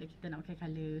mata bila kita nak pakai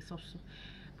colour soft.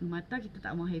 Bulu mata kita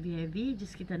tak mau heavy.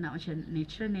 Just kita nak macam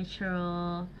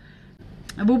natural.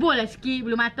 Bubur lah sikit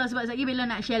bulu mata sebab sekali Bella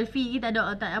nak selfie. Tak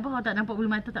nampak bulu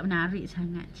mata tak menarik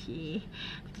sangat.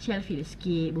 Kita selfie lah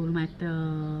sikit bulu mata.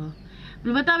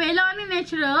 Bulu mata Bella ni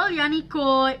natural. Yang ni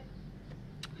kod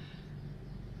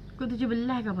 17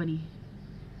 ke apa ni?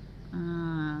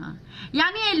 Yang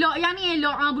ni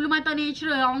elok. Bulu mata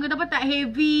natural. Orang kata apa tak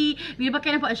heavy. Bila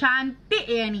pakai nampak cantik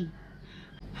yang ni.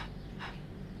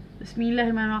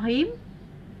 Bismillahirrahmanirrahim.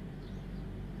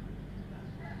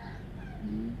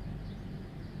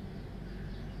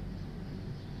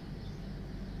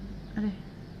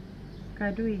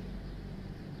 Kadui.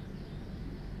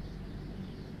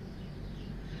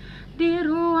 Di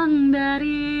ruang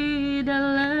dari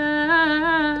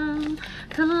dalam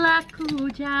telah ku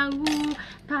jauh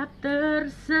tak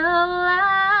tersela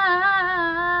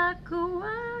ku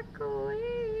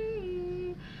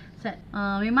akui.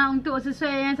 Memang untuk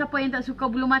sesuai yang siapa yang tak suka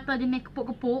bulu mata jenis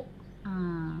kepuk-kepuk.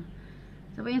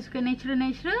 Siapa yang suka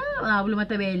natural bulu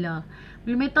mata Bella.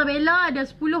 Bulu mata Bella ada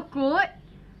 10 kod.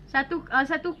 Satu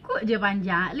kod je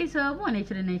panjang. At least semua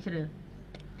natural.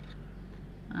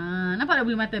 Nampak tak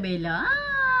bulu mata Bella?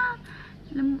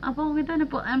 Apa orang kata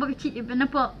nampak kecil,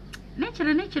 nampak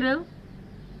natural.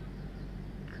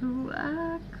 Ku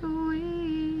akui.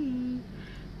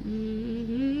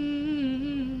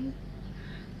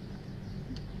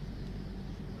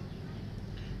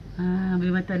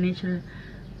 Bulu mata natural.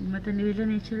 Bulu mata Bella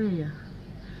natural je.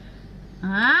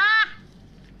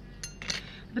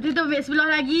 Lepas tu ambil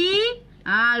sebelah lagi.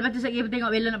 Lepas tu sekali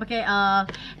tengok Bella nak pakai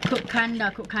kod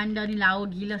Kanda. Kod Kanda ni lawa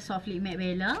gila soft lip matte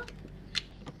Bella.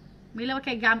 Bella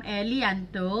pakai gum alien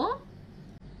tu.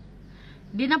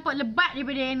 Dia nampak lebat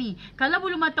daripada yang ni. Kalau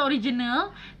bulu mata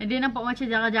original, dia nampak macam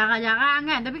jarang-jarang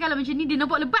kan. Tapi kalau macam ni dia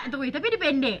nampak lebat terus. Tapi dia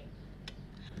pendek.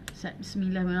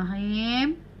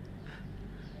 Bismillahirrahmanirrahim.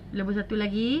 Lepas satu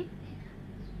lagi.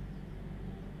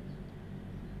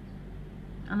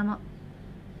 Alamak.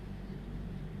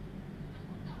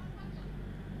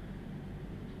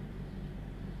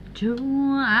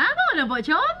 Apa nampak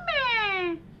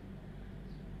comel.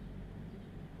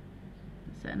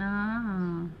 Sana.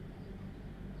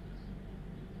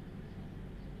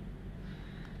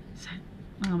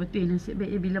 Betul, nasib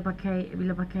baik bila pakai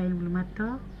bulu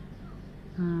mata.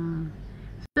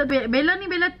 So, Bella ni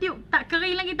Bella tiup tak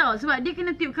kering lagi tau. Sebab dia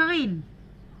kena tiup kering.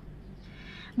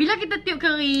 Bila kita tiup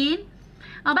kering,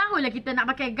 barulah kita nak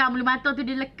pakai gam bulu mata tu,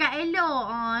 dia lekat elok.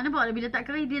 Nampak tak? Bila tak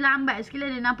kering dia lambat sikit lah,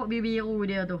 dia nampak biru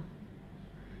dia tu.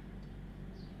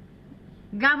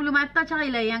 Gam bulu mata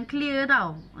carilah yang clear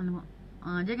tau. Nampak?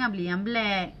 Jangan beli yang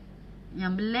black.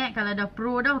 Yang black kalau dah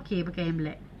pro dah okey pakai yang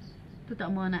black. Tu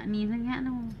tak mau nak ni sangat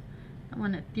tu. Tak mau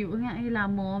nak tiup sangat,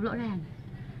 lama pula kan.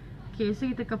 Okay, so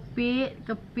kita kepit.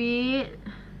 Tu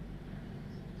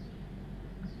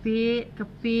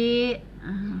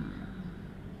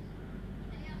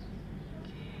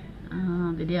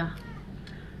dia.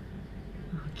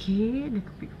 Okay, dah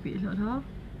kepit elok dah.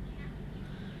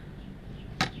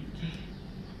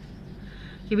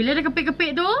 Okay, bila dah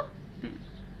kepit tu,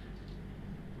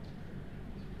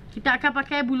 kita akan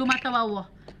pakai bulu mata bawah.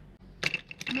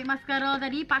 Ambil mascara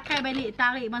tadi, pakai balik,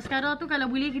 tarik mascara tu.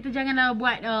 Kalau boleh kita janganlah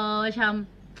buat macam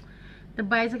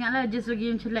tebal sangat lah, just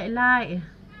bagi macam light-light.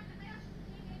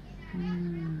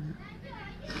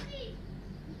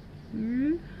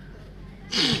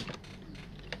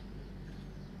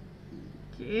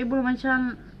 Okay, buat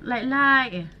macam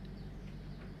light-light.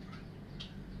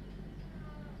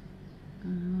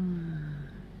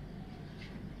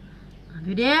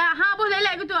 Tu dia. Bos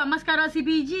light-light ke tu mascara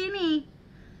CPG ni.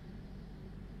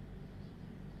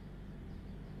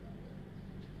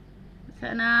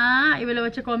 Nak, boleh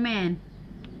baca komen.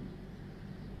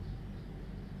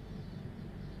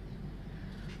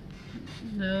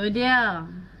 Tu dia.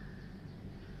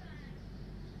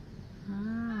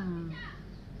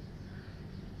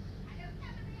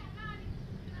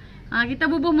 Kita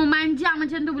bubuh memanjang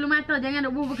macam tu bulu mata. Jangan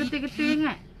nak bubuh ketul-ketul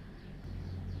ingat.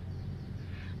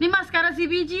 Ni mascara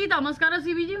CPG tau. Mascara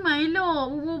CPG memang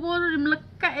elok. Bubuh-bubuh tu dia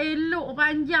melekat elok,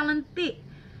 panjang, lentik.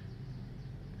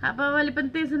 Apa paling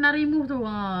penting senar remove tu.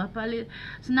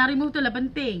 Senar remove tu lah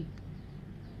penting.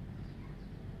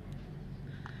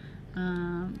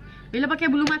 Bila pakai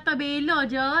bulu mata Bella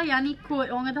je, yang ni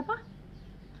kot orang kata apa?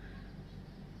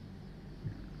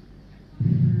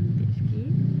 Sikit.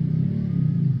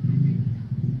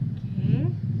 Okay.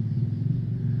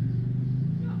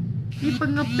 Ni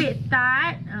pengepit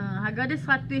tat. Harga dia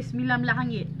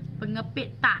RM119.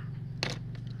 Pengepit tat.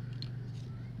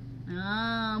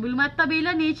 Bulu mata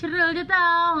Bella natural je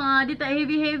tau. Dia tak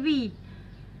heavy-heavy.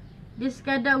 Dia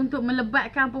sekadar untuk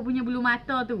melebatkan apa punya bulu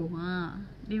mata tu.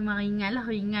 Dia memang ringan lah.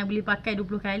 Ringan boleh pakai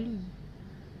 20 kali.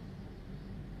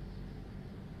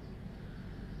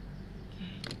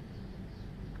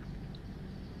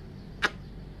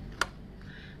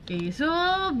 Okay, so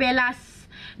Bellaz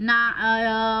nak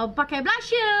pakai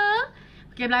blusher.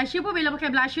 Pakai blusher pun Bella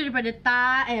pakai blusher daripada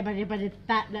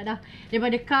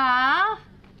daripada Khaf.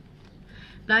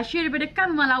 Blusher daripada Khaf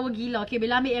memang lawa gila. Okay,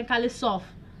 Bella ambil yang colour soft.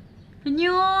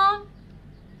 Senyum.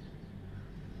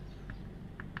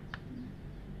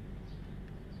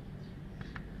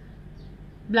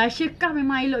 Blusher Khaf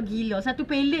memang elok gila. Satu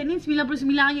palette ni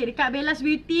RM99. Dekat Bellaz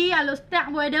Beauty, Alok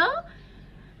Stack pun ada.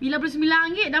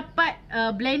 RM99 dapat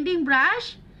blending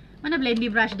brush. Mana blending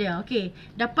brush dia? Okay,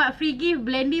 dapat free gift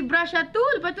blending brush satu.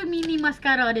 Lepas tu mini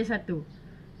mascara dia satu.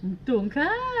 Untung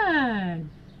kan?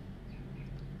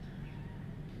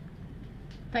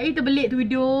 Tak kita belik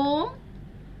tudung.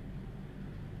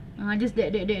 Just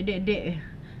dek.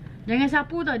 Jangan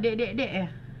sapu tau, dek.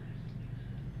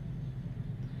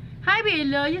 Hai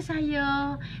Bella, ya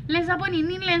saya. Lens apa ni?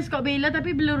 Ni lens kat Bella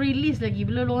tapi belum release lagi,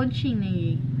 belum launching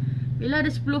lagi. Bella ada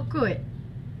 10 kot.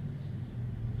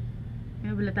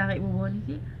 Ya, Bella tarik bawah ni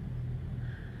sikit.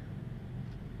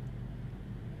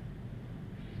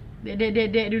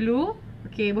 Dek dulu.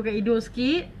 Okay, buka hidung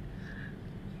sikit.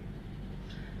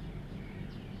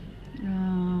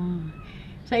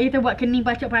 Saya kita buat kening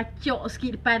pacok-pacok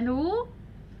sikit depan tu.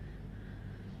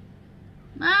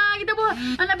 Kita buat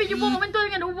nak pergi jumpa mentor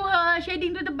dengan ubah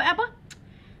shading tu tebal apa?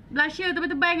 Blusher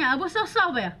tebal-tebal ingat. Abang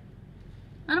soft-soft ya.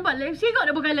 Nampak sikit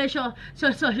dah bukan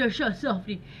soft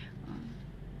ni.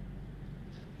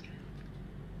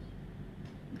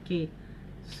 Okay.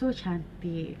 So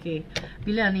cantik. Okay.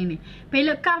 Bila ni.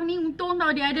 Palette Khaf ni untung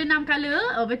tau dia ada 6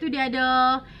 color. Lepas tu dia ada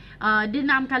dia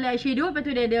 6 color eyeshadow. Lepas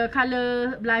tu dia ada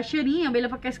color blusher ni. Yang Bella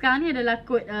pakai sekarang ni adalah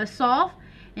coat soft.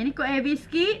 Yang ni coat heavy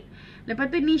sikit. Lepas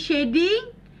tu ni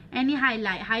shading. And ni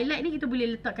highlight. Highlight ni kita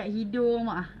boleh letak kat hidung.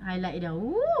 Highlight dah.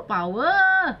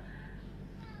 Power.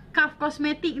 Khaf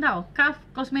Cosmetic tau. Khaf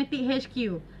Cosmetic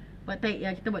HQ.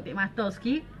 Kita buat tape mata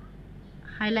sikit.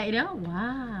 Highlight dia.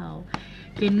 Wow.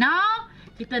 Okay, now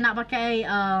kita nak pakai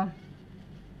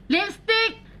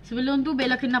lipstick Sebelum tu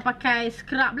Bella kena pakai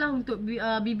scrub lah untuk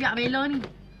bibir Bella ni.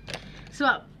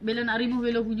 Sebab Bella nak remove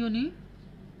Bella punya ni.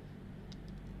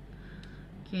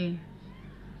 Okay.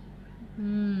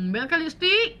 Bella pakai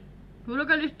lipstick.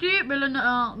 Bella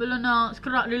nak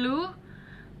scrub dulu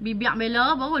bibir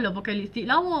Bella, barulah pakai lipstick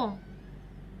lawa.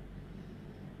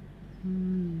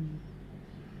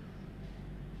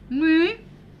 Ni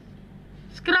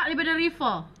scrub daripada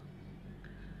Riffaa.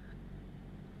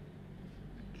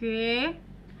 Okay.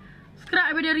 Scrub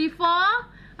daripada Riffaa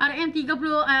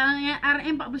RM49,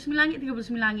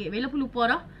 RM39. Bella pun lupa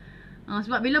dah.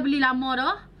 Sebab Bella beli lama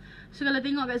dah. So kalau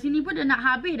tengok kat sini pun dah nak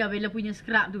habis dah Bella punya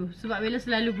scrub tu. Sebab Bella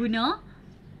selalu guna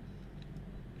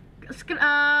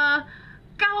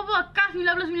Khaf apa? Khaf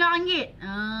RM99.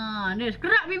 Ni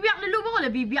scrub bibir dulu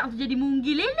barulah bibir tu jadi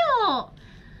munggil elok.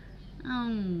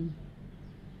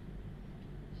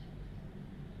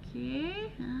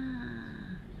 Okay.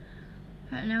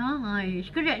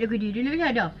 Scrub dia ke dia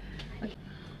nak ada. Okay.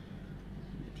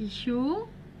 Tisu.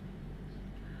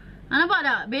 Nampak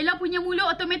tak? Bella punya mulut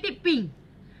automatic pink.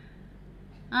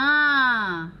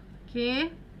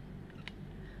 Okay.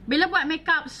 Bella buat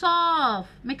makeup soft.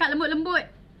 Makeup lembut-lembut.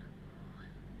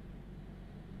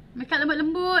 Makeup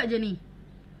lembut-lembut je ni.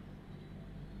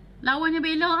 Lawanya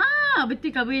Bella.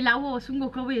 Betul ke Bella lawa?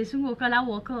 Sungguh ke Bella? Sungguh ke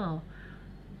lawa ke?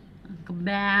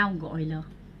 Kebau kau Bella.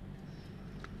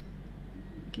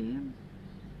 Okay.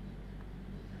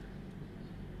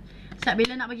 Sebab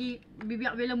Bella nak bagi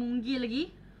bibir Bella munggil lagi.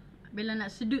 Bella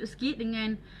nak sedut sikit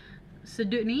dengan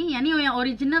sedut ni. Yang ni yang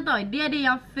original tau. Dia ada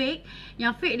yang fake.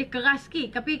 Yang fake dia keras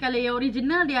sikit. Tapi kalau yang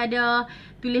original dia ada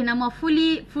tulis nama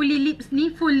fully lips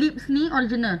ni. Full lips ni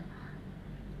original.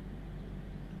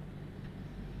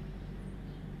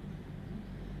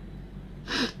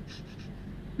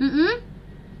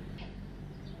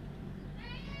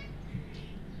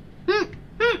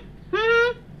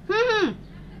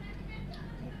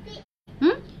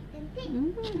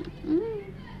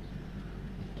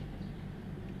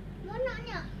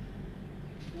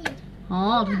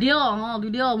 Tu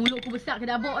dia. Mulutku besar ke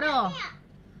dabak dah.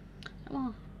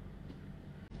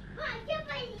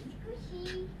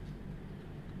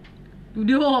 Tu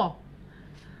dia.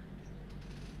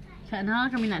 Sana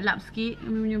kami nak lap sikit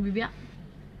kami punya bibir.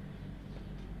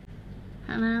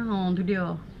 Sana, tu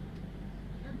dia.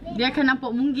 Dia akan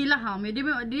nampak munggil lah.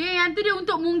 Dia yang tu dia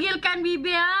untuk munggilkan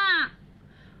bibir.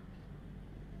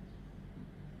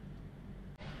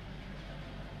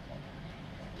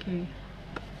 Okay.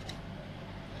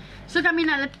 So kami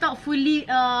nak letak fully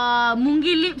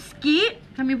Mungil Lips sikit.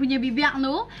 Kami punya bibir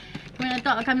tu. Kami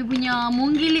letak kami punya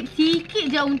Mungil Lips sikit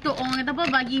je untuk orang kata apa,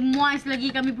 bagi moist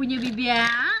lagi kami punya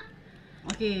bibir.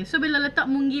 Okay, so bila letak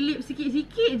Mungil Lips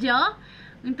sikit-sikit je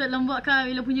untuk lembutkan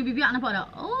Bella punya bibir, nampak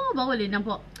tak? Oh, baru boleh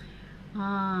nampak.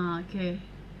 Okay.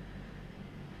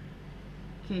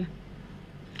 Okay.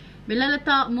 Bella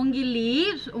letak Mungil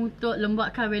Lips untuk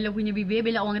lembutkan Bella punya bibir.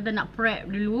 Bella orang kata nak prep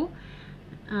dulu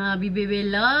bibir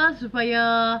Bella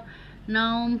supaya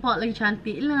nampak lagi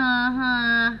cantik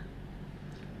lah.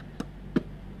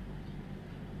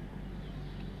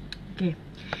 Okay.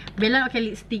 Bella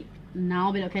pakai lipstick.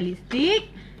 Now Bella pakai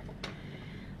lipstick.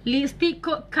 Lipstick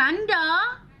kod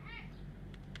Kanda.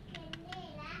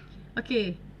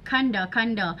 Okay, Kanda.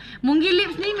 Mungil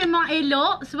Lips ni memang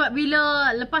elok sebab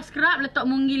bila lepas scrub letak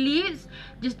Mungil Lips,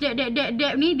 just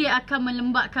dab ni dia akan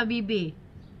melembabkan bibir.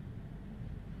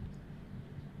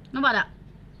 Nampak tak?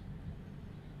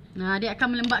 Dia akan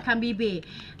melembabkan bibir.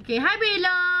 Okay, hi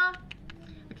Bella.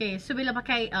 Okay, so Bella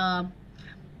pakai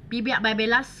bibir by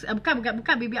Bellaz. Bukan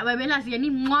bibir by Bellaz. Yang ni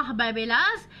MUAH by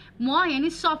Bellaz. MUAH yang ni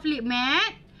soft lip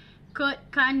matte kod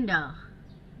Kanda.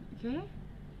 Okay.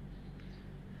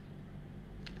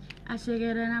 Oh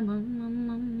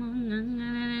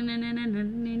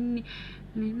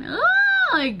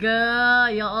my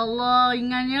god, ya Allah,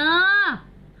 ingatnya.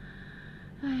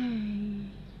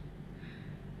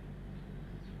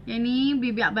 Yang ni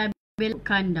bibir by Bellaz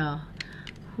Kanda.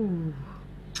 Okay.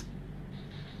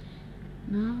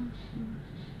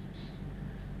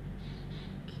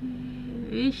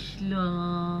 Ish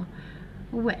lah.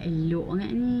 Buat elok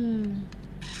sangat ni.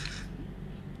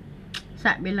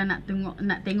 Sat Bella nak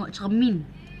tengok cermin.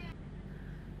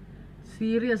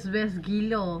 Serius best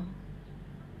gila.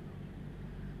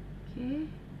 Okay.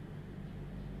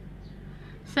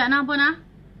 Sat nak apa nak?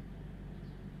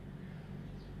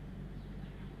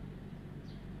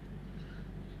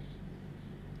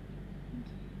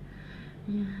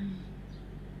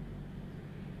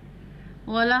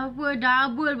 Walaupun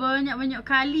double banyak-banyak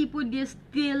kali pun dia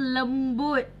still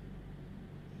lembut.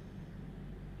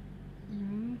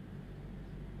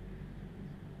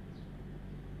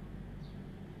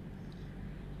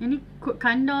 Yang ni kod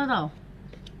Kanda tau.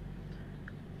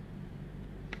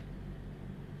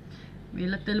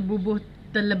 Bila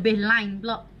terlebih line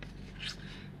pula.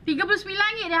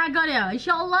 RM39 dia harga dia.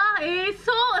 InsyaAllah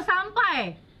esok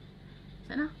sampai.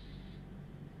 Sana.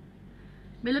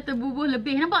 Bila terbubuh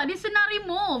lebih. Nampak? Dia senang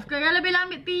remove. Kalau bila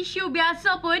ambil tisu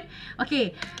biasa pun.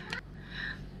 Okay.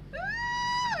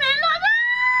 Elok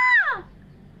dah.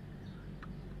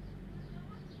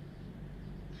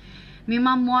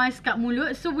 Memang moist kat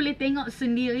mulut. So boleh tengok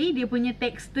sendiri dia punya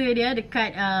tekstur dia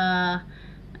dekat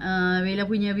Bella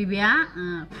punya bibir.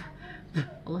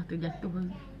 Allah tu jatuh.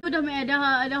 Dah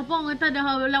apa orang kata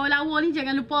dah lawa-lawa ni,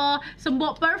 jangan lupa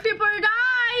sembok Perfume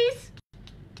Paradise.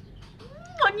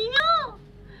 Wanginya.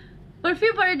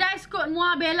 Perfume Paradise kod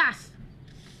MUA Bellaz.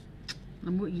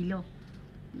 Lembut gila.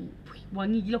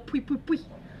 Wangi gila. Pui.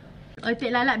 Tak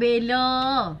lalat Bella.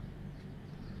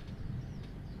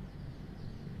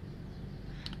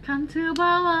 Kan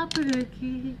terbawa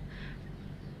pergi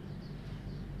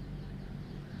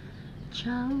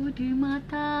jauh di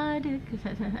mata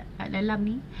dekat. Kat dalam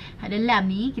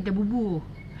ni kita bubuh.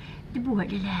 Kita buat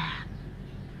dalam.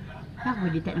 Kenapa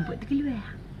dia tak nampak terkeluar?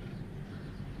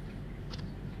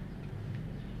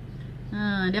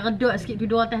 Dia redut sikit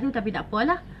tudung atas tu tapi tak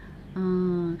apalah.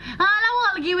 Lawa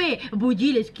lagi weh.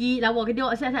 Puji lah sikit. Lawa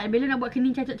kedok siap-siap. Bella nak buat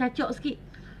kening cacok-cacok sikit.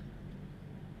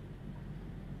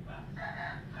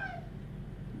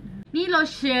 Ni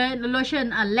lotion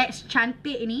Lex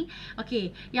cantik ni.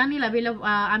 Okay, yang ni lah Bella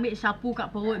ambil sapu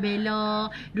kat perut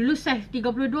Bella. Dulu size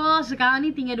 32, sekarang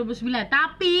ni tinggal 29.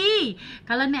 Tapi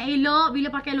kalau nak elok bila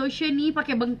pakai lotion ni,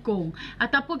 pakai bengkung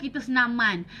ataupun kita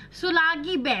senaman, so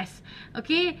lagi best.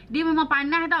 Okay, dia memang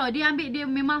panas tau. Dia ambil, dia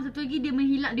memang satu lagi dia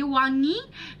wangi.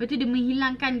 Lepas tu dia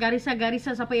menghilangkan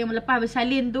garisan-garisan sampai yang melepas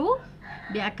bersalin tu.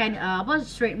 Dia akan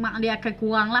straight mark dia akan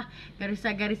kurang lah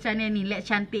garisan-garisan dia ni.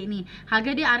 Lex cantik ni.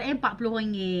 Harga dia RM40.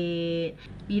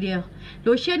 Ni dia.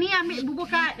 Lotion ni ambil bubuh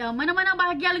kat mana-mana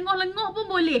bahagian lengoh-lengoh pun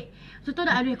boleh. So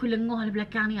tahu tak, aduh aku lengoh di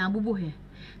belakang ni. Bubuh je.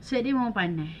 So dia memang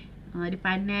panas. Dia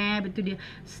panas. Betul dia.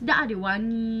 Sedap dia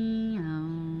wangi.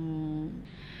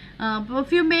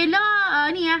 Perfume Bella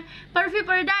ni Perfume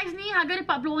Paradise ni harga dia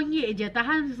RM40 je.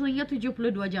 Tahan sehingga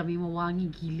 72 jam. Memang wangi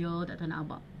gila. Tak tahu nak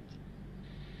abang.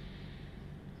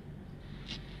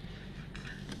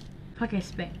 Pakai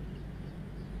spek.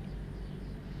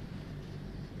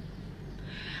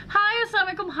 Hai,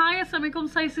 Assalamualaikum.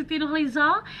 Saya Siti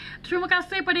Nurhaliza. Terima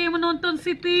kasih pada yang menonton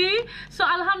Siti. So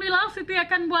alhamdulillah Siti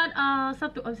akan buat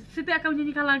Siti akan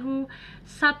menyanyikan lagu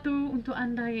satu untuk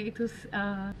anda, iaitu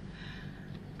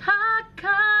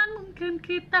takkan mungkin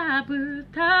kita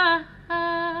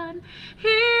bertahan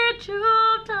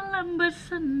hidup dalam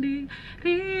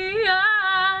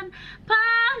bersendirian,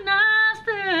 panas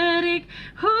terik,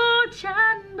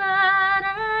 hujan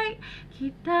badai,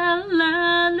 kita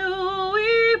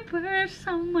lalui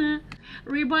bersama.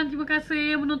 Ribuan terima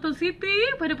kasih yang menonton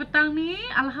Siti pada petang ni.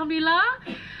 Alhamdulillah.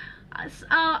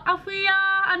 Afia,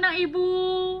 anak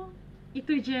ibu.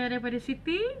 Itu je daripada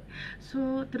Siti.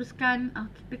 So teruskan,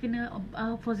 kita kena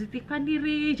positifkan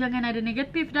diri. Jangan ada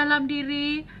negatif dalam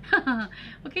diri.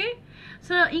 Okay.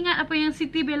 So ingat apa yang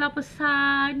Siti Bella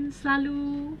pesan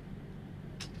selalu.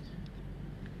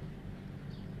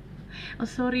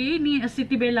 Sorry, ni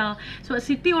Siti Bella. Sebab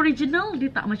Siti original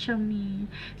dia tak macam ni.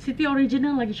 Siti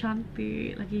original lagi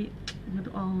cantik, lagi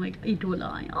oh my god,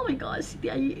 idola. Oh my god,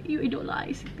 Siti, you idola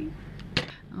Siti.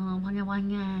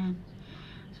 Wangan-wangan.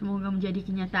 Semoga menjadi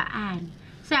kenyataan.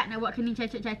 Siap nak buat kening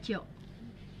cacok-cacok.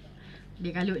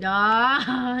 Dia kalut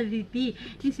dah. Siti.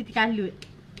 Ni Siti kalut.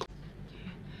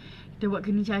 Kita buat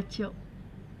kening cacok.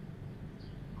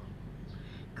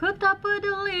 Ku tak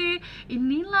peduli.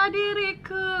 Inilah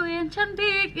diriku yang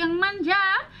cantik, yang manja,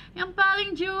 yang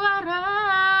paling juara.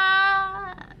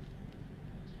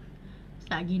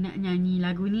 Lagi nak nyanyi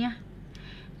lagu ni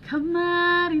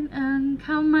Kemarin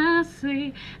engkau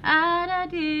masih ada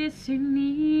di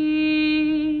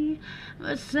sini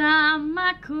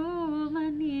bersamaku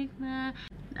menikmati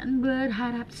dan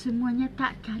berharap semuanya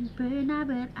takkan pernah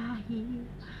berakhir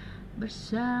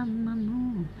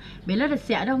bersamamu. Bella dah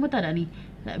siap dah, kamu tahu tak ni?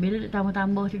 Bella dah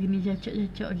tambah-tambah macam gini,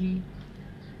 cacok-cacok lagi.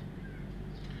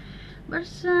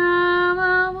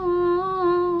 Bersamamu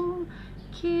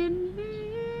kini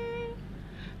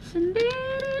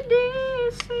sendiri di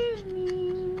sini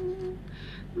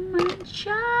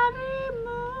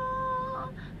mencarimu.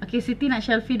 Okay, Siti nak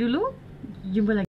selfie dulu. Jumpa lagi.